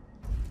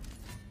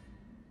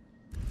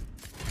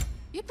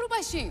 E pro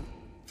baixinho?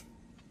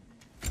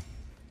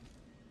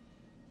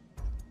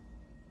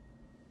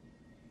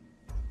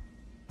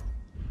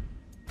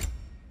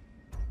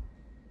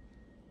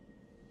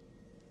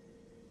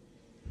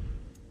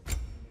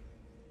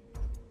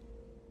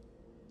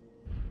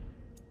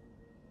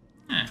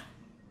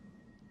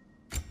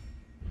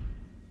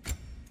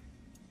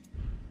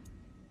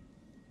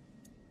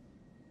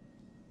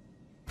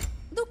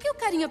 Do que o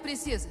carinha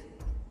precisa?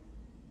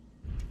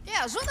 Quer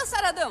ajuda,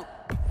 saradão?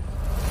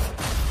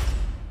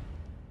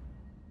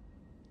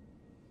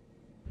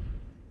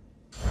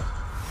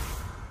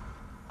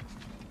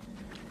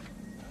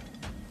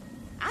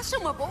 Acha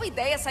uma boa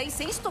ideia sair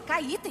sem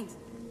estocar itens?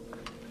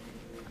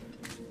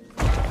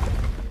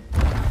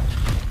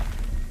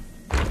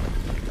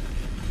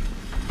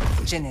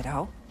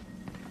 General?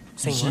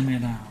 Senhor?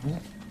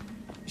 General.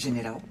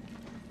 General?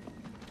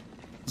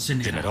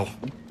 General.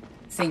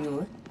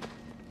 Senhor?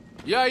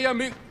 E aí,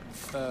 amigo?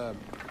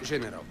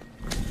 General.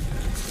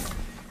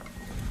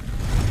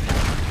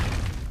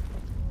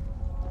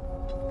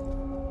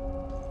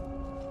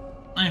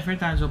 Ah, é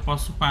verdade, eu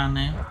posso upar,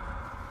 né?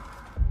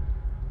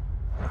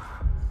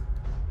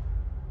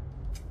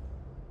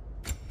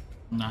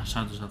 O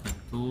machado já tem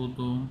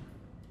tudo.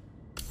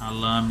 A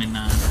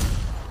lâmina.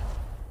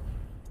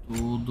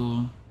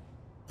 Tudo.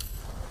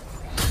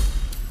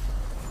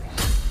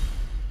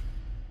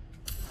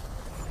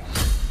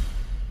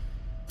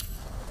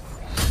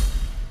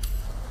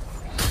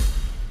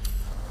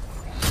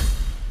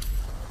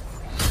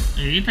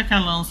 Eita, que a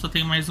lança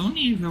tem mais um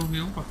nível,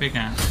 viu? Pra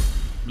pegar.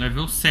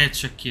 Level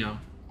 7 aqui, ó.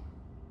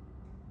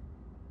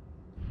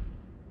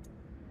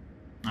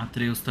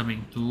 Atreus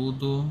também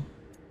tudo.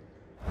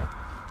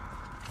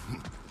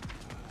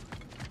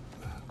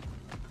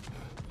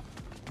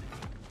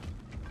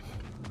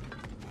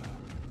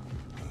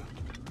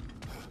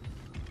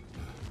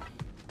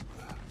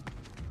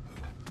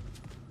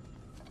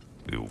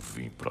 Eu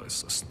vim para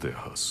essas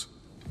terras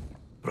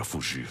para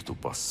fugir do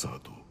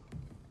passado.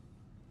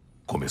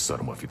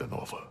 Começar uma vida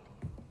nova.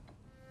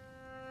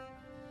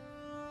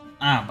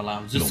 Ah, Blá,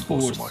 o discurso.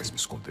 Não posso mais me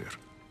esconder.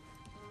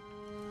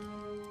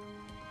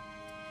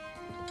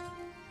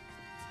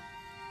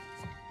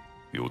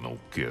 Eu não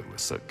quero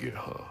essa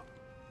guerra.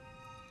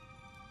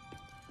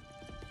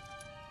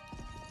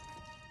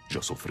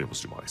 Já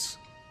sofremos demais.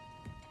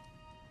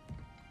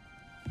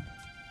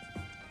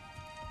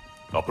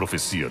 A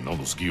profecia não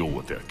nos guiou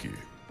até aqui.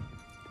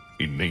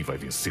 E nem vai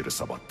vencer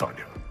essa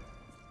batalha.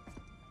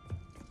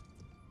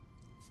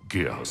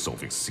 Guerras são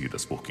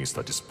vencidas por quem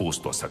está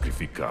disposto a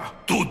sacrificar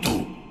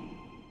tudo.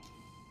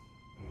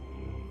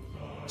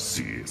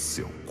 Se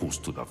esse é o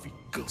custo da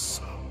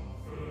vingança,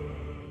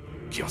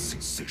 que assim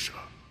seja.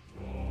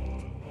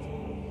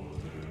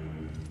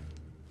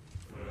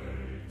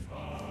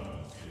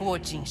 O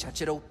Odin já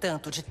tirou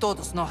tanto de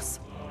todos nós.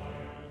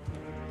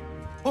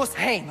 Os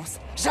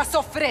reinos já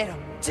sofreram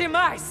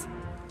demais.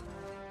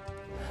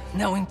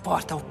 Não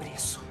importa o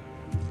preço.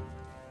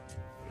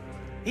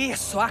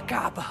 Isso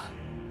acaba.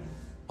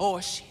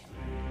 Hoje.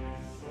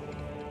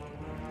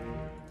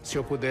 Se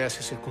eu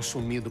pudesse ser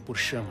consumido por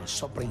chamas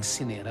só para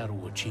incinerar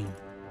o Odin,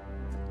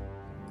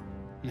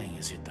 nem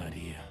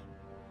hesitaria.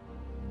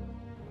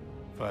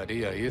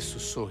 Faria isso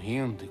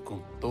sorrindo e com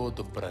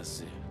todo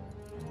prazer.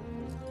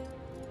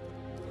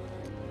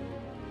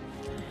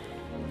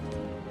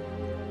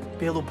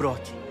 Pelo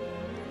Brock.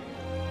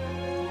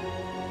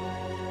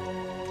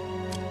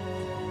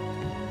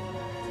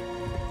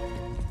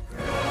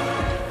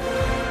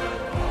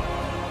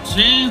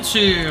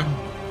 Gente,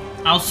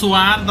 ao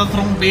soar da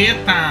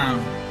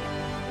trombeta.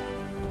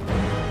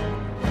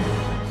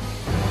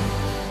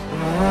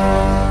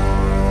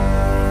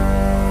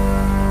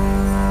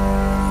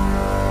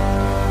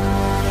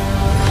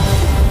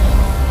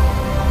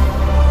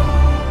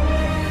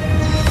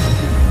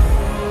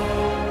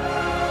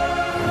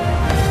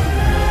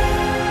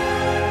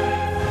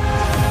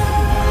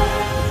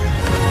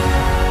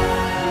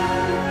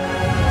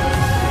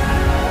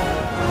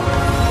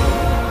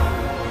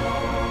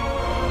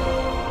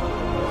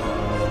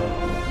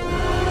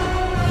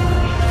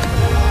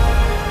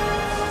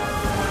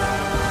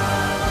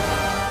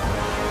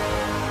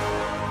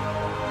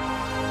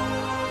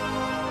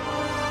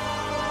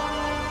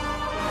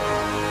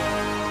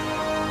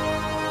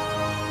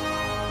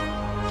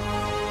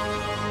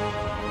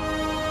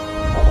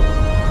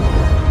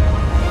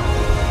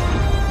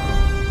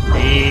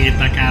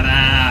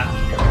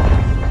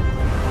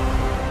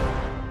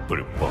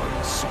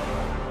 Prepare-se.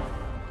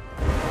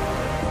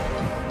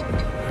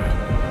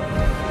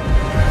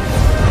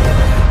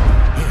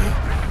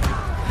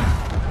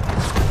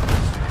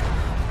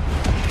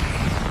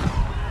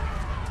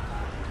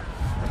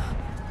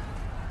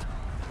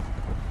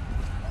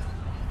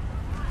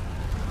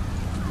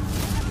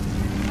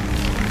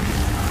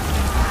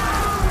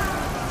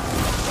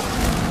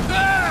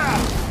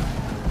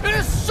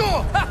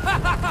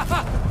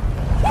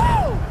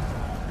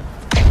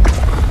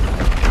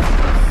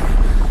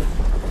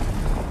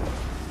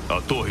 A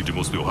torre de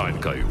Muspelheim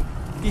caiu.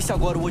 E se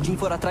agora o Odin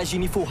for atrás de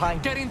Niflheim?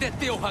 Querem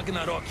deter o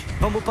Ragnarok.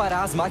 Vamos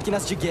parar as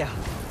máquinas de guerra.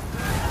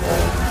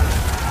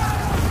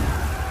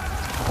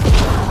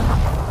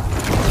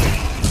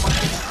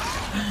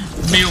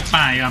 Meu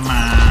pai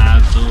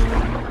amado.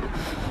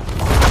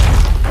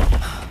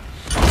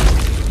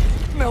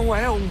 Não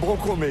é um bom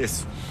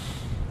começo.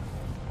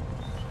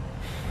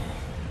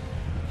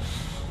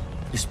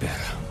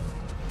 Espera.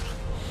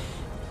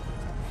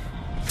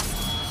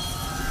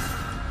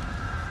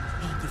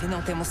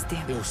 Não temos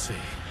tempo. Eu sei.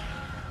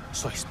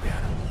 Só espera.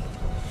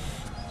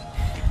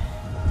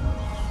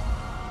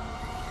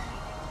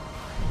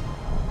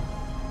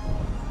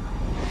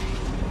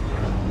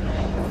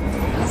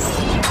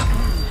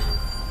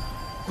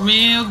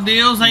 Meu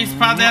Deus, a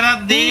espada era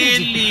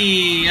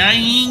dele. A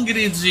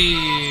Ingrid.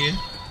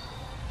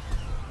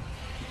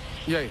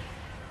 E aí?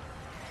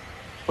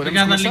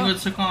 Obrigado, língua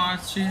de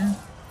chicote.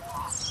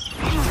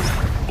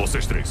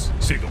 Vocês três,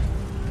 sigam.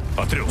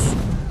 Atreus.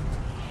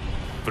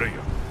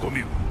 Freya,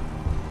 comigo.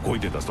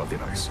 Cuidem das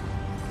laterais.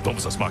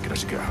 Vamos às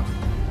máquinas de guerra.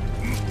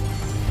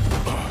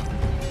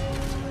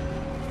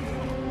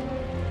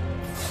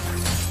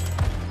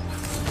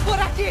 Por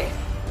aqui!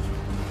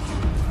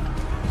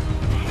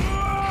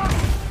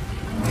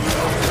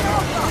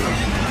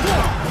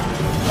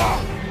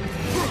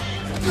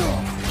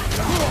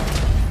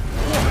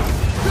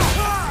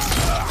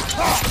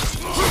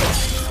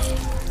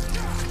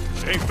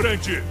 Em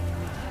frente!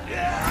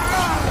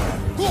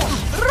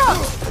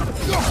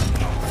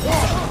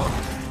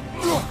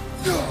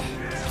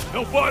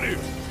 Não pare!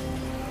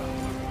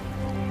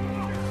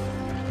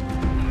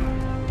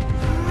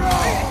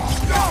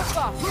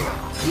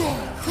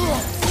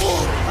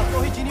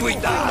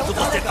 Cuidado,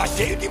 você tá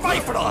cheio de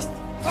Bifrost!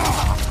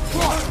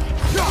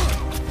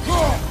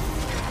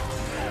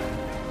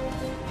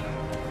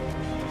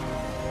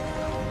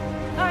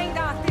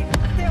 Ainda temos...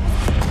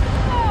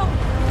 Não!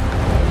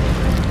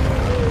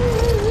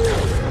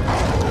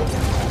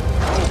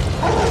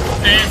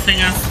 É,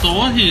 sem as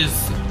torres.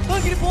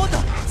 Angriboda,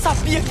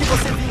 sabia que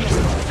você vinha.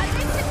 A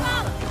gente se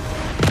fala!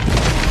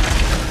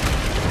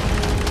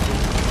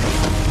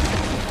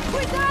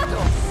 Cuidado!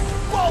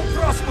 Qual o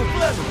próximo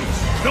plano,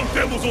 bicho? Não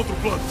temos outro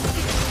plano!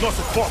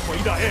 Nosso foco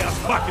ainda é as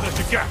máquinas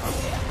de guerra!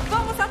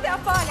 Vamos até a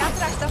falha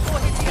atrás da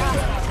torre de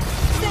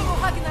aço. Senhor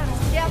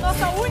Ragnarok, é a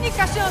nossa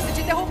única chance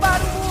de derrubar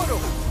o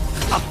muro.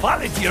 A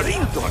falha de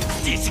Rindor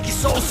disse que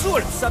só o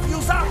Sword sabia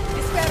usar.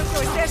 Espero que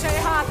eu esteja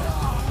errado.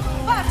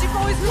 Bate com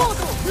o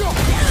escudo!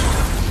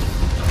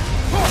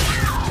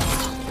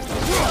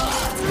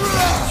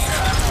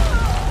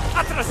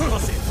 Atrás de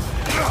você!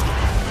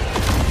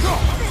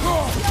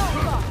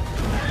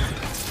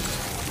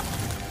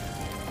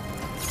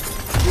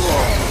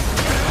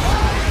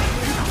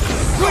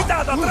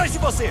 Cuidado, atrás de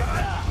você!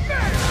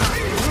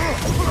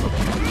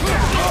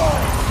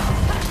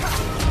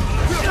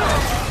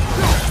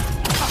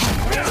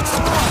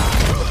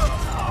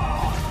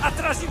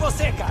 Atrás de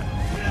você, cara!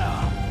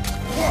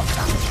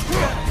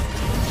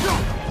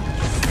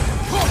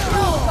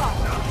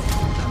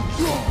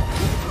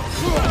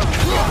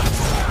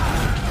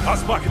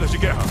 As máquinas de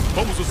guerra!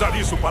 Vamos usar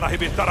isso para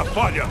arrebentar a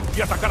falha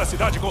e atacar a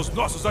cidade com os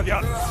nossos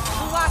aliados!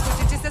 Um ato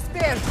de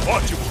desespero!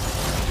 Ótimo!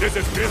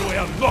 Desespero é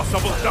a nossa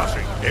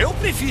vantagem! Eu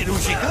prefiro um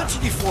gigante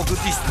de fogo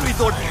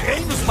destruidor de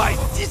reinos, mas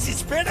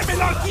desespero é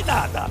melhor que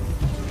nada!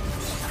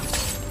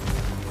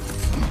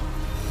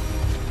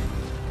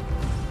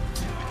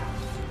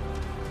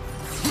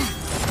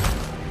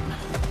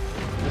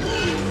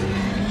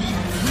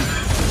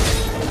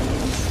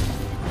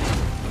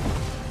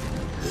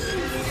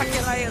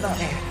 Aquela era...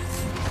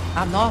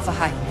 A nova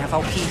rainha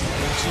Valkyrie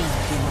Odin.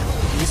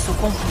 Isso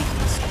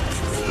complica as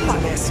coisas.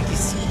 Parece que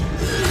sim.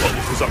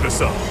 Vamos nos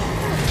apressar!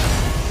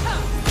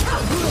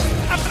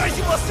 Atrás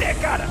de você,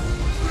 cara!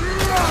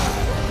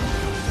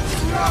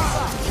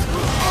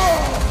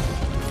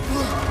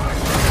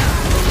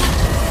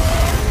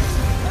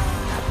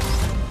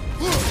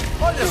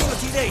 Olha a sua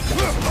direita!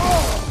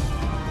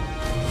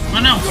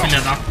 Mas não,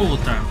 filha da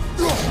puta.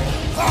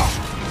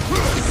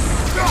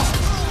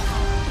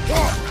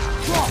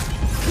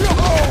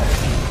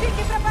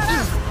 Fique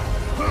preparado!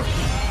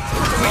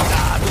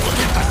 Cuidado,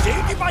 você tá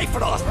cheio de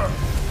Bifrost!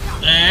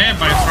 É,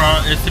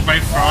 esse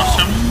Bifrost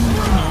é um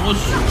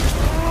nojo.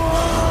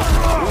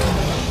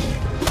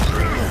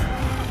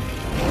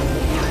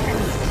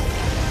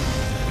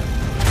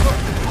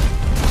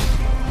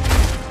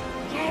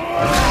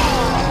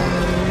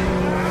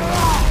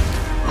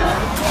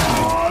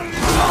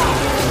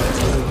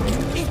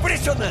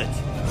 Impressionante!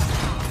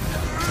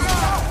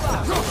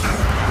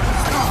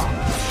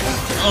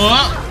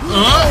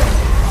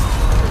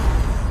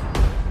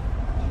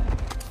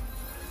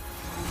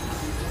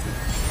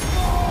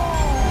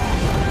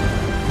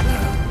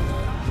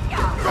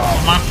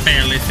 Uma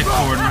pela esse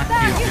corno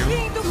aqui,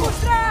 viu?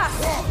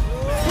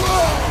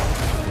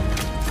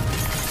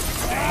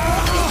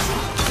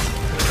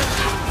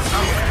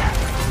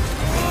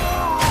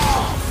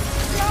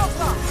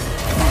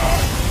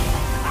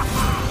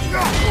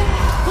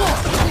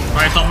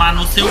 Vai tomar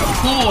no seu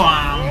cu,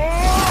 ó.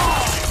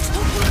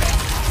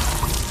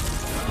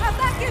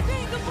 Ataque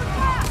vindo por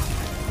cá!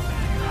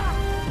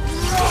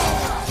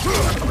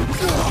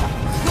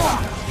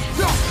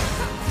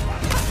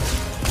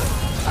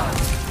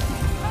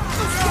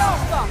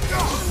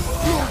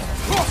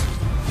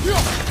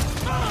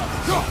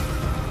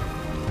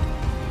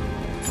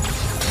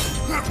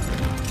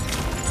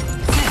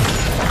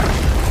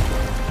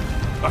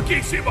 Aqui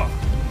em cima!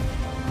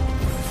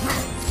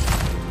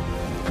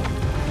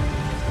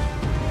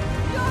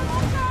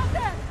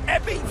 É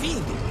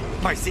bem-vindo,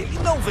 mas ele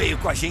não veio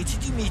com a gente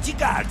de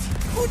Midgard.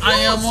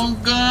 I am on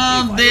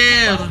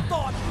Gander.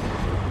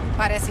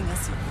 Parecem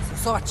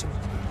ansiosos, ótimo.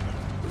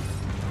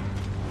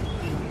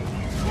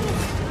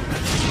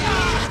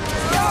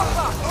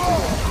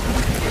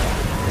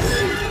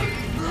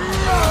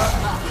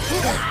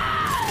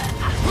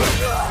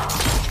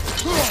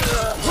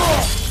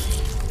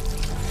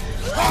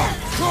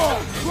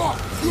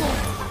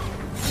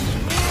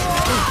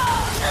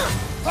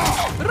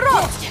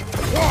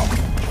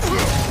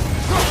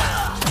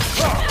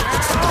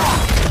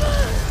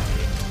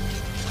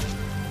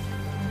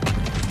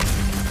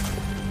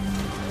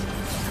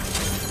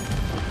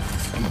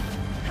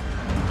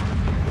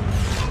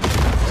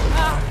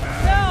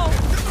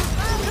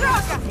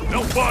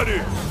 Não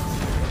pare!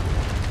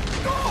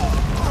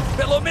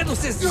 Pelo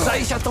menos esses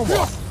aí já estão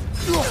mortos.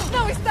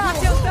 Não está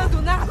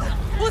adiantando nada!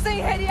 Os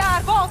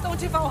enreriar voltam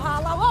de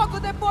Valhalla logo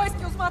depois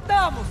que os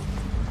matamos!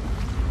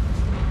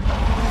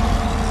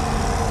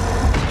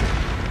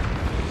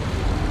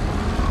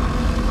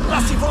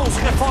 Lá se vão os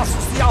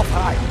reforços de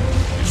Alfheim.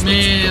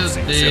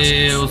 Meu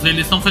Deus,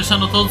 eles estão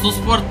fechando todos os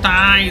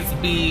portais,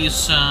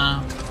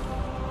 bicha.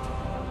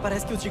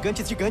 Parece que os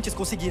gigantes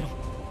conseguiram.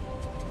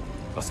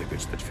 A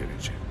serpente tá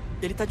diferente.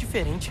 Ele tá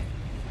diferente.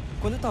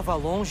 Quando eu tava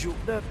longe,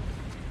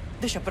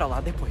 deixa pra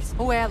lá depois.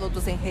 O elo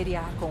dos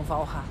enreriar com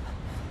Valhalla.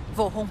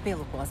 Vou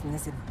rompê-lo com as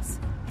minhas irmãs.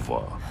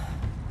 Vá.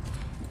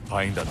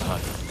 Ainda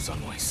nada dos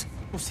anões.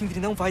 O Sindri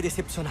não vai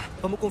decepcionar.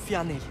 Vamos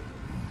confiar nele.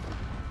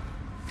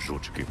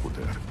 Junte quem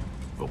puder.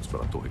 Vamos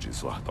para a torre de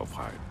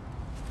Svartalfheim.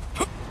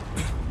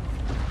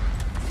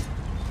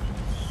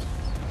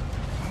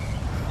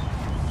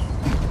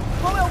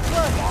 Qual é o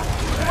plano?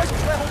 Como a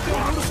gente vai romper o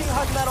muro sem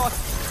Ragnarok?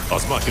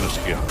 As máquinas de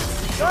guerra.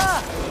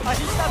 Ah, a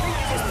gente tá bem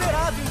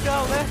desesperado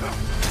então, né?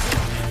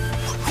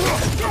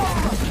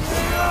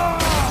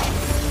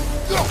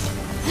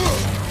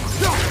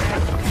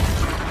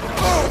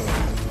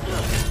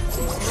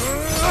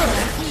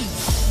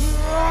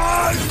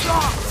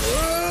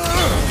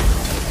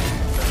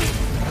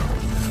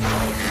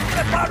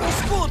 Prepara o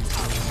escudo!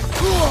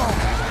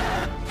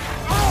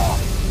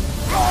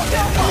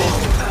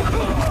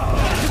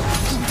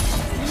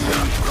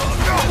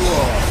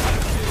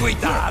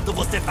 Cuidado,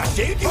 você tá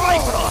cheio de vai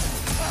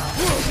próximo!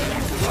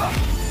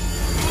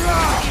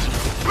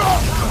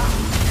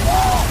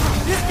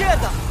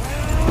 Esquerda!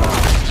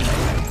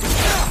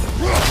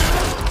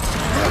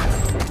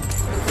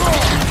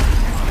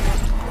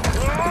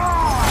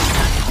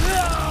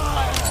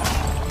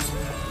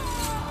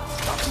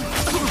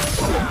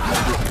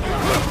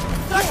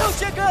 Dragão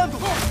chegando!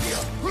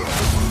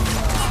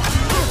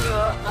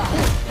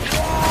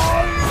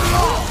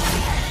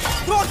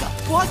 Droga!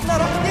 O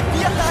Ragnarok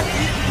devia estar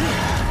aqui!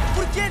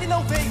 Por que ele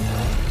não veio?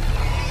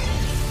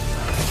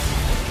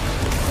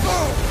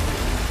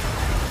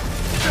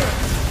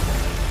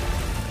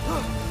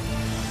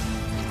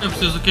 Eu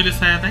preciso que ele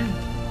saia daí.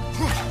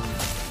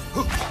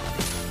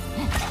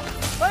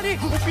 Ali!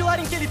 O pilar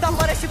em que ele tá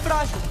parece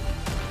frágil!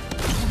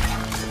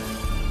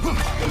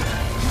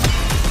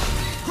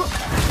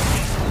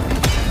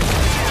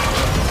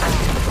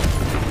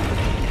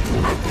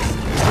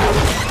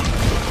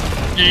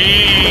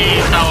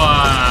 Eita,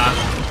 ó!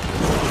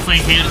 O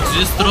Fenrir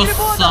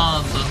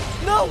destroçando.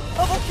 Não!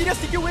 A Valkyria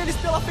seguiu eles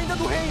pela fenda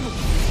do reino!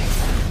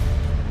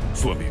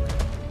 Sua amiga.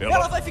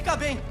 Ela vai ficar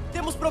bem!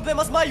 Temos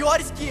problemas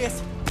maiores que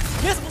esse!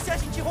 Mesmo se a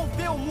gente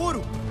romper o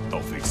muro!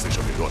 Talvez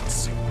seja melhor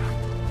assim.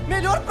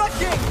 Melhor pra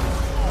quem?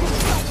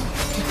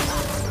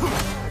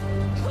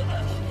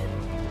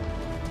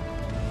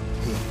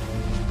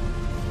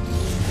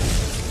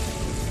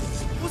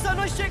 Os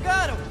anões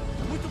chegaram!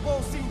 Muito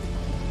bom, Sindri!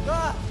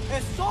 Ah,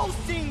 é só o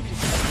Sindri!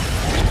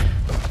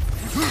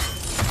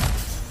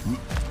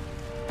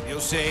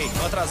 Eu sei,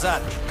 tô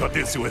atrasado.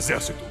 Cadê seu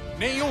exército?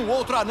 Nenhum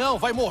outro anão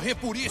vai morrer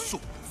por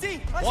isso! Sim,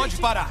 Pode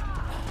parar!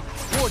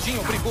 O Odin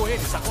obrigou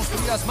eles a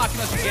construir as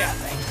máquinas de guerra.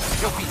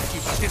 Eu vim aqui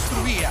para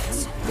destruir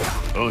elas.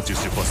 Antes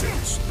de fazer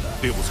isso,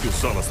 temos que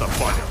usá-las na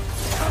falha.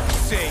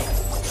 Sei.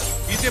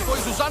 E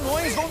depois os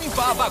anões vão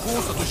limpar a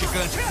bagunça do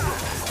gigante.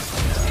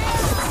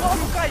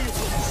 logo caiu.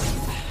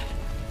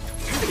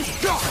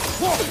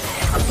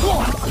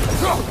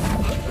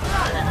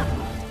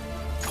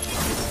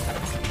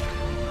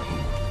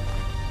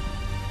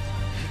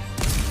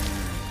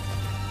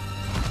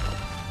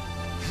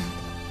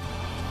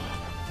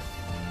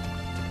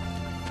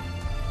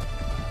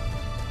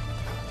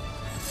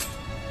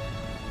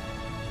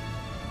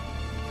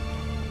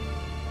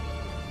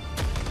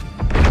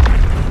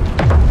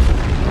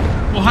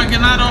 O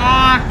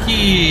Ragnarok!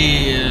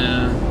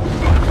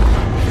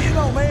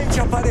 Finalmente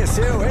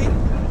apareceu, hein?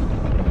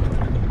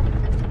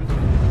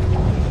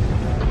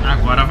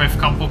 Agora vai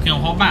ficar um pouquinho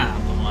roubado,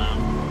 né?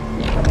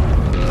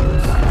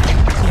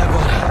 E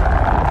agora?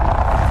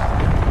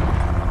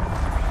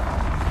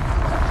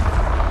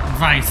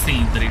 Vai,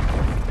 Sindri.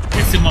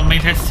 Esse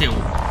momento é seu.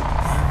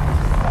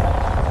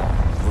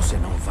 Você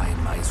não vai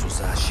mais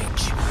usar a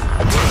gente.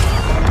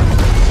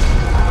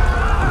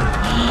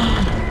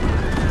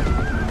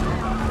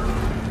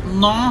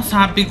 Nossa,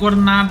 a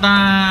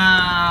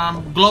bigornada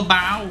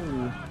global.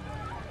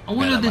 O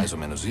olho Era dele... mais ou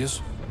menos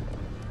isso?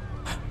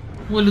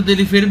 O olho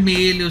dele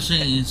vermelho,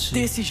 gente.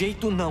 Desse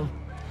jeito, não.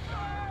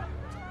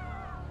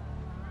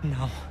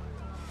 Não.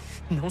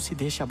 Não se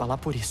deixe abalar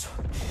por isso.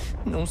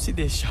 Não se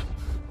deixa.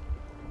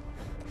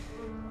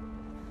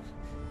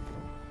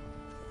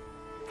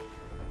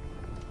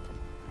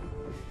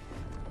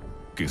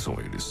 Quem são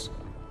eles?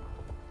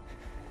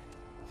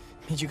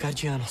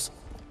 Midgardianos.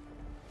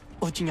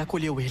 Odin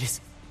acolheu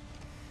eles.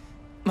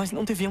 Mas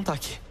não deviam estar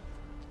aqui.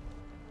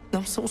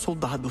 Não são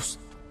soldados.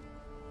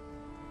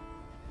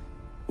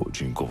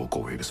 Odin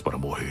convocou eles para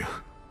morrer.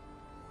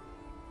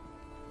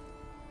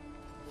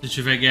 Se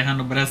tiver guerra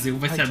no Brasil,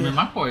 vai ser a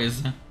mesma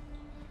coisa.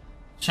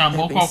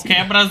 Chamou bem qualquer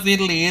sido.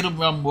 brasileiro,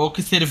 meu amor,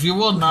 que serviu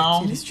ou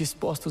não. Eles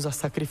dispostos a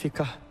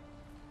sacrificar.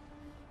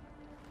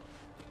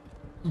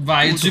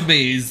 Vai tudo. de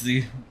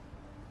base.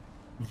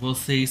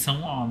 Vocês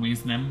são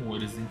homens, né,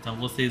 amores? Então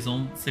vocês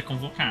vão ser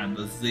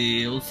convocadas.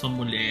 Eu sou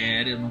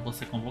mulher, eu não vou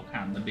ser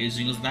convocada.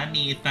 Beijinhos da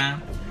Anitta.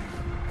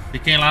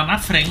 Fiquem lá na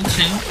frente,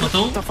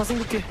 hein? Tá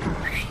fazendo o quê?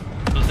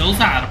 Eu tenho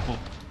os arpos.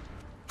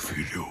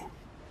 Filho,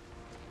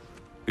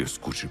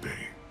 escute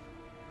bem.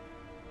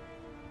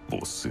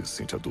 Você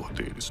sente a dor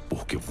deles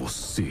porque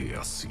você é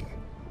assim.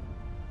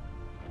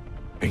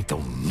 Então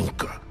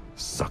nunca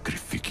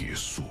sacrifique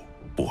isso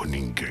por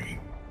ninguém.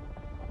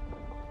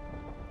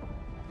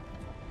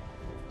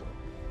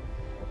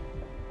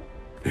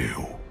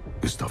 Eu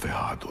estava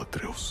errado,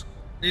 Atreus.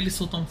 Eles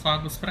soltam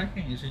fogos pra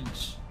quem,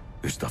 gente?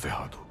 Estava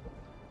errado.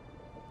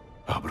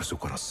 Abra seu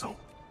coração.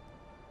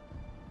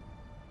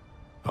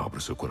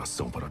 Abra seu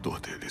coração para a dor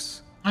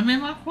deles. A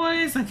mesma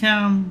coisa que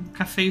a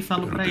Café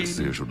falou Era pra o ele.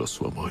 desejo da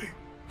sua mãe.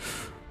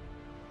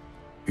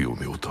 E o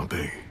meu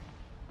também.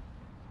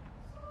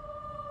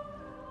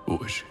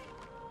 Hoje.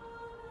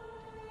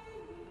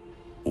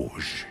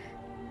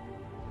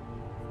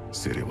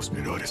 Seremos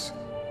melhores.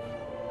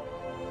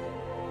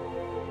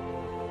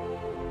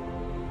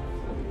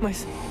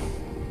 Mas...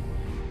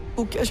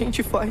 o que a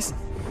gente faz?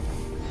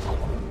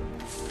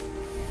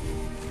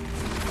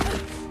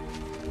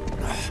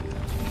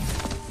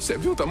 Você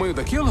viu o tamanho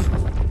daquilo?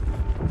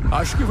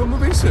 Acho que vamos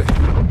vencer.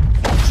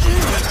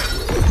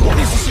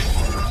 Isso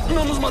sim!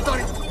 Não nos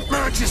matarem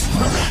antes!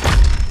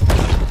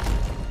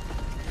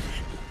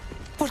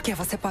 Por que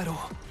você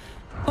parou?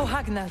 O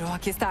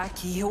Ragnarok está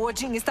aqui. O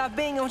Odin está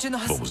bem onde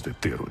nós... Vamos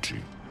deter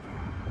Odin.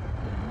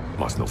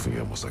 Mas não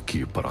viemos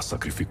aqui para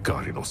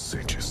sacrificar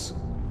inocentes.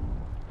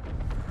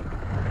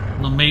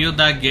 No meio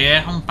da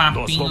guerra, um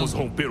papinho. Nós vamos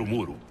romper o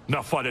muro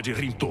na falha de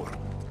Rintor.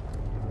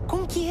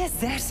 Com que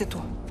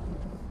exército?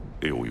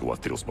 Eu e o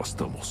Atreus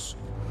bastamos.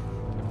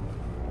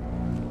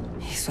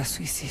 Isso é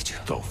suicídio.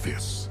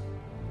 Talvez.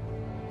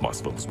 Mas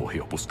vamos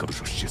morrer buscando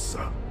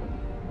justiça,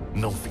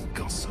 não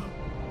vingança.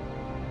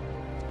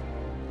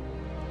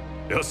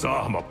 Essa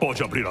arma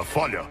pode abrir a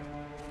falha?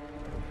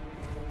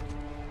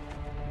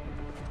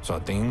 Só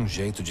tem um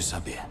jeito de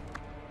saber.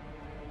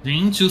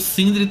 Gente, o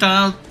Sindri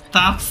tá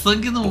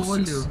sangue no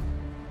olho.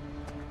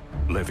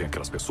 Levem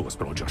aquelas pessoas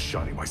para onde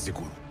acharem mais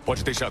seguro.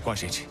 Pode deixar com a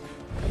gente.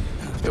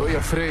 Eu e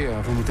a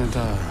Freya vamos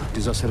tentar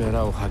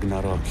desacelerar o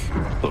Ragnarok.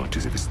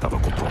 Antes ele estava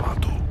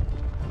controlado.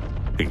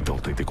 Então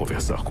tentei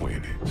conversar com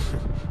ele.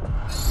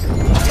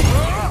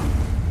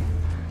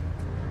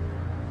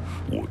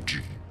 O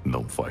Odin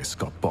não vai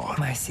escapar.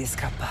 Mas se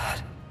escapar,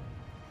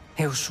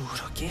 eu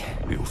juro que...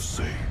 Eu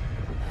sei.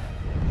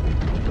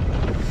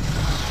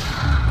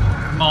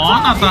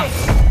 Mona, tá...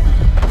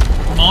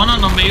 Mona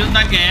no meio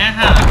da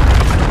guerra.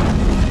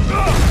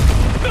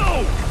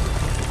 Não!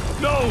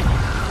 Não!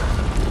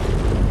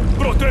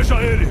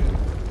 Proteja ele!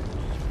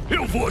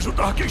 Eu vou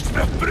ajudar quem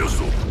estiver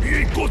preso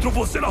e encontro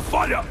você na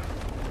falha!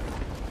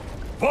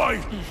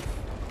 Vai!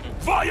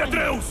 Vai,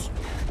 Atreus!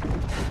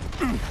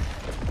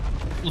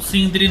 O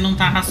Sindri não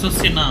tá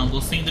raciocinando.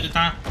 O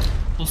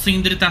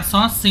Sindri tá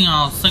só assim,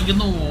 ó, sangue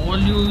no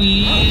olho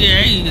e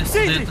é isso.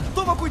 Sindri,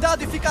 toma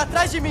cuidado e fica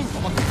atrás de mim.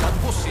 Toma cuidado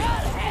você.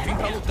 Vem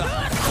pra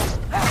lutar.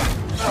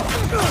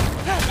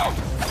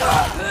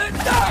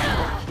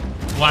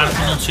 O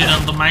arco não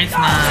tirando mais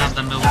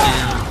nada, meu Deus.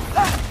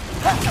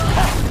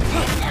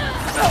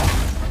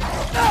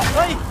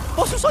 Ai,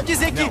 posso só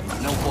dizer que...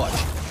 Não pode.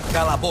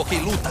 Cala a boca e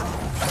luta.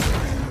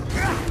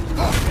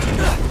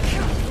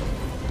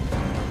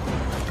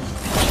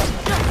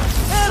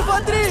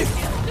 Erva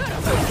Drift!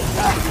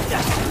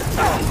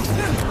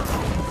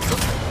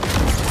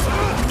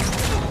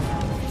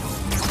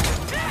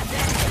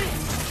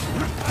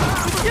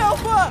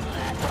 Alfa!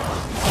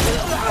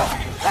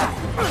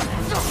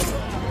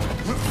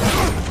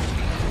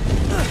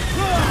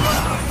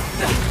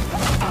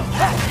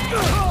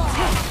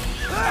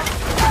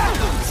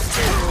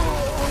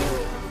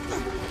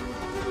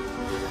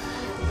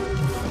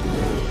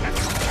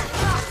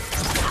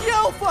 E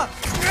Alfa!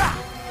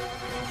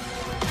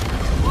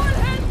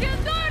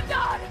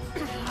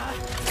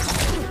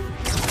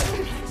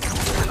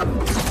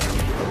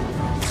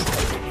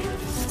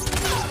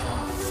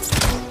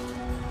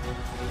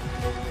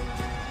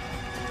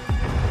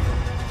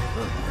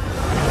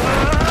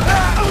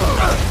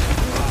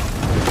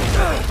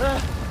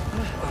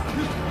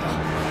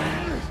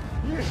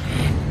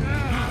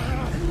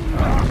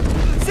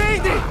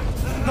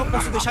 Não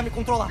posso deixar me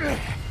controlar.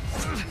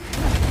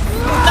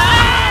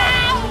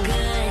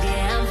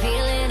 I'm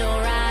feeling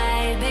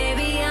alright,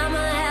 baby. I'ma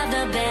have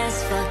the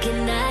best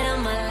fucking night.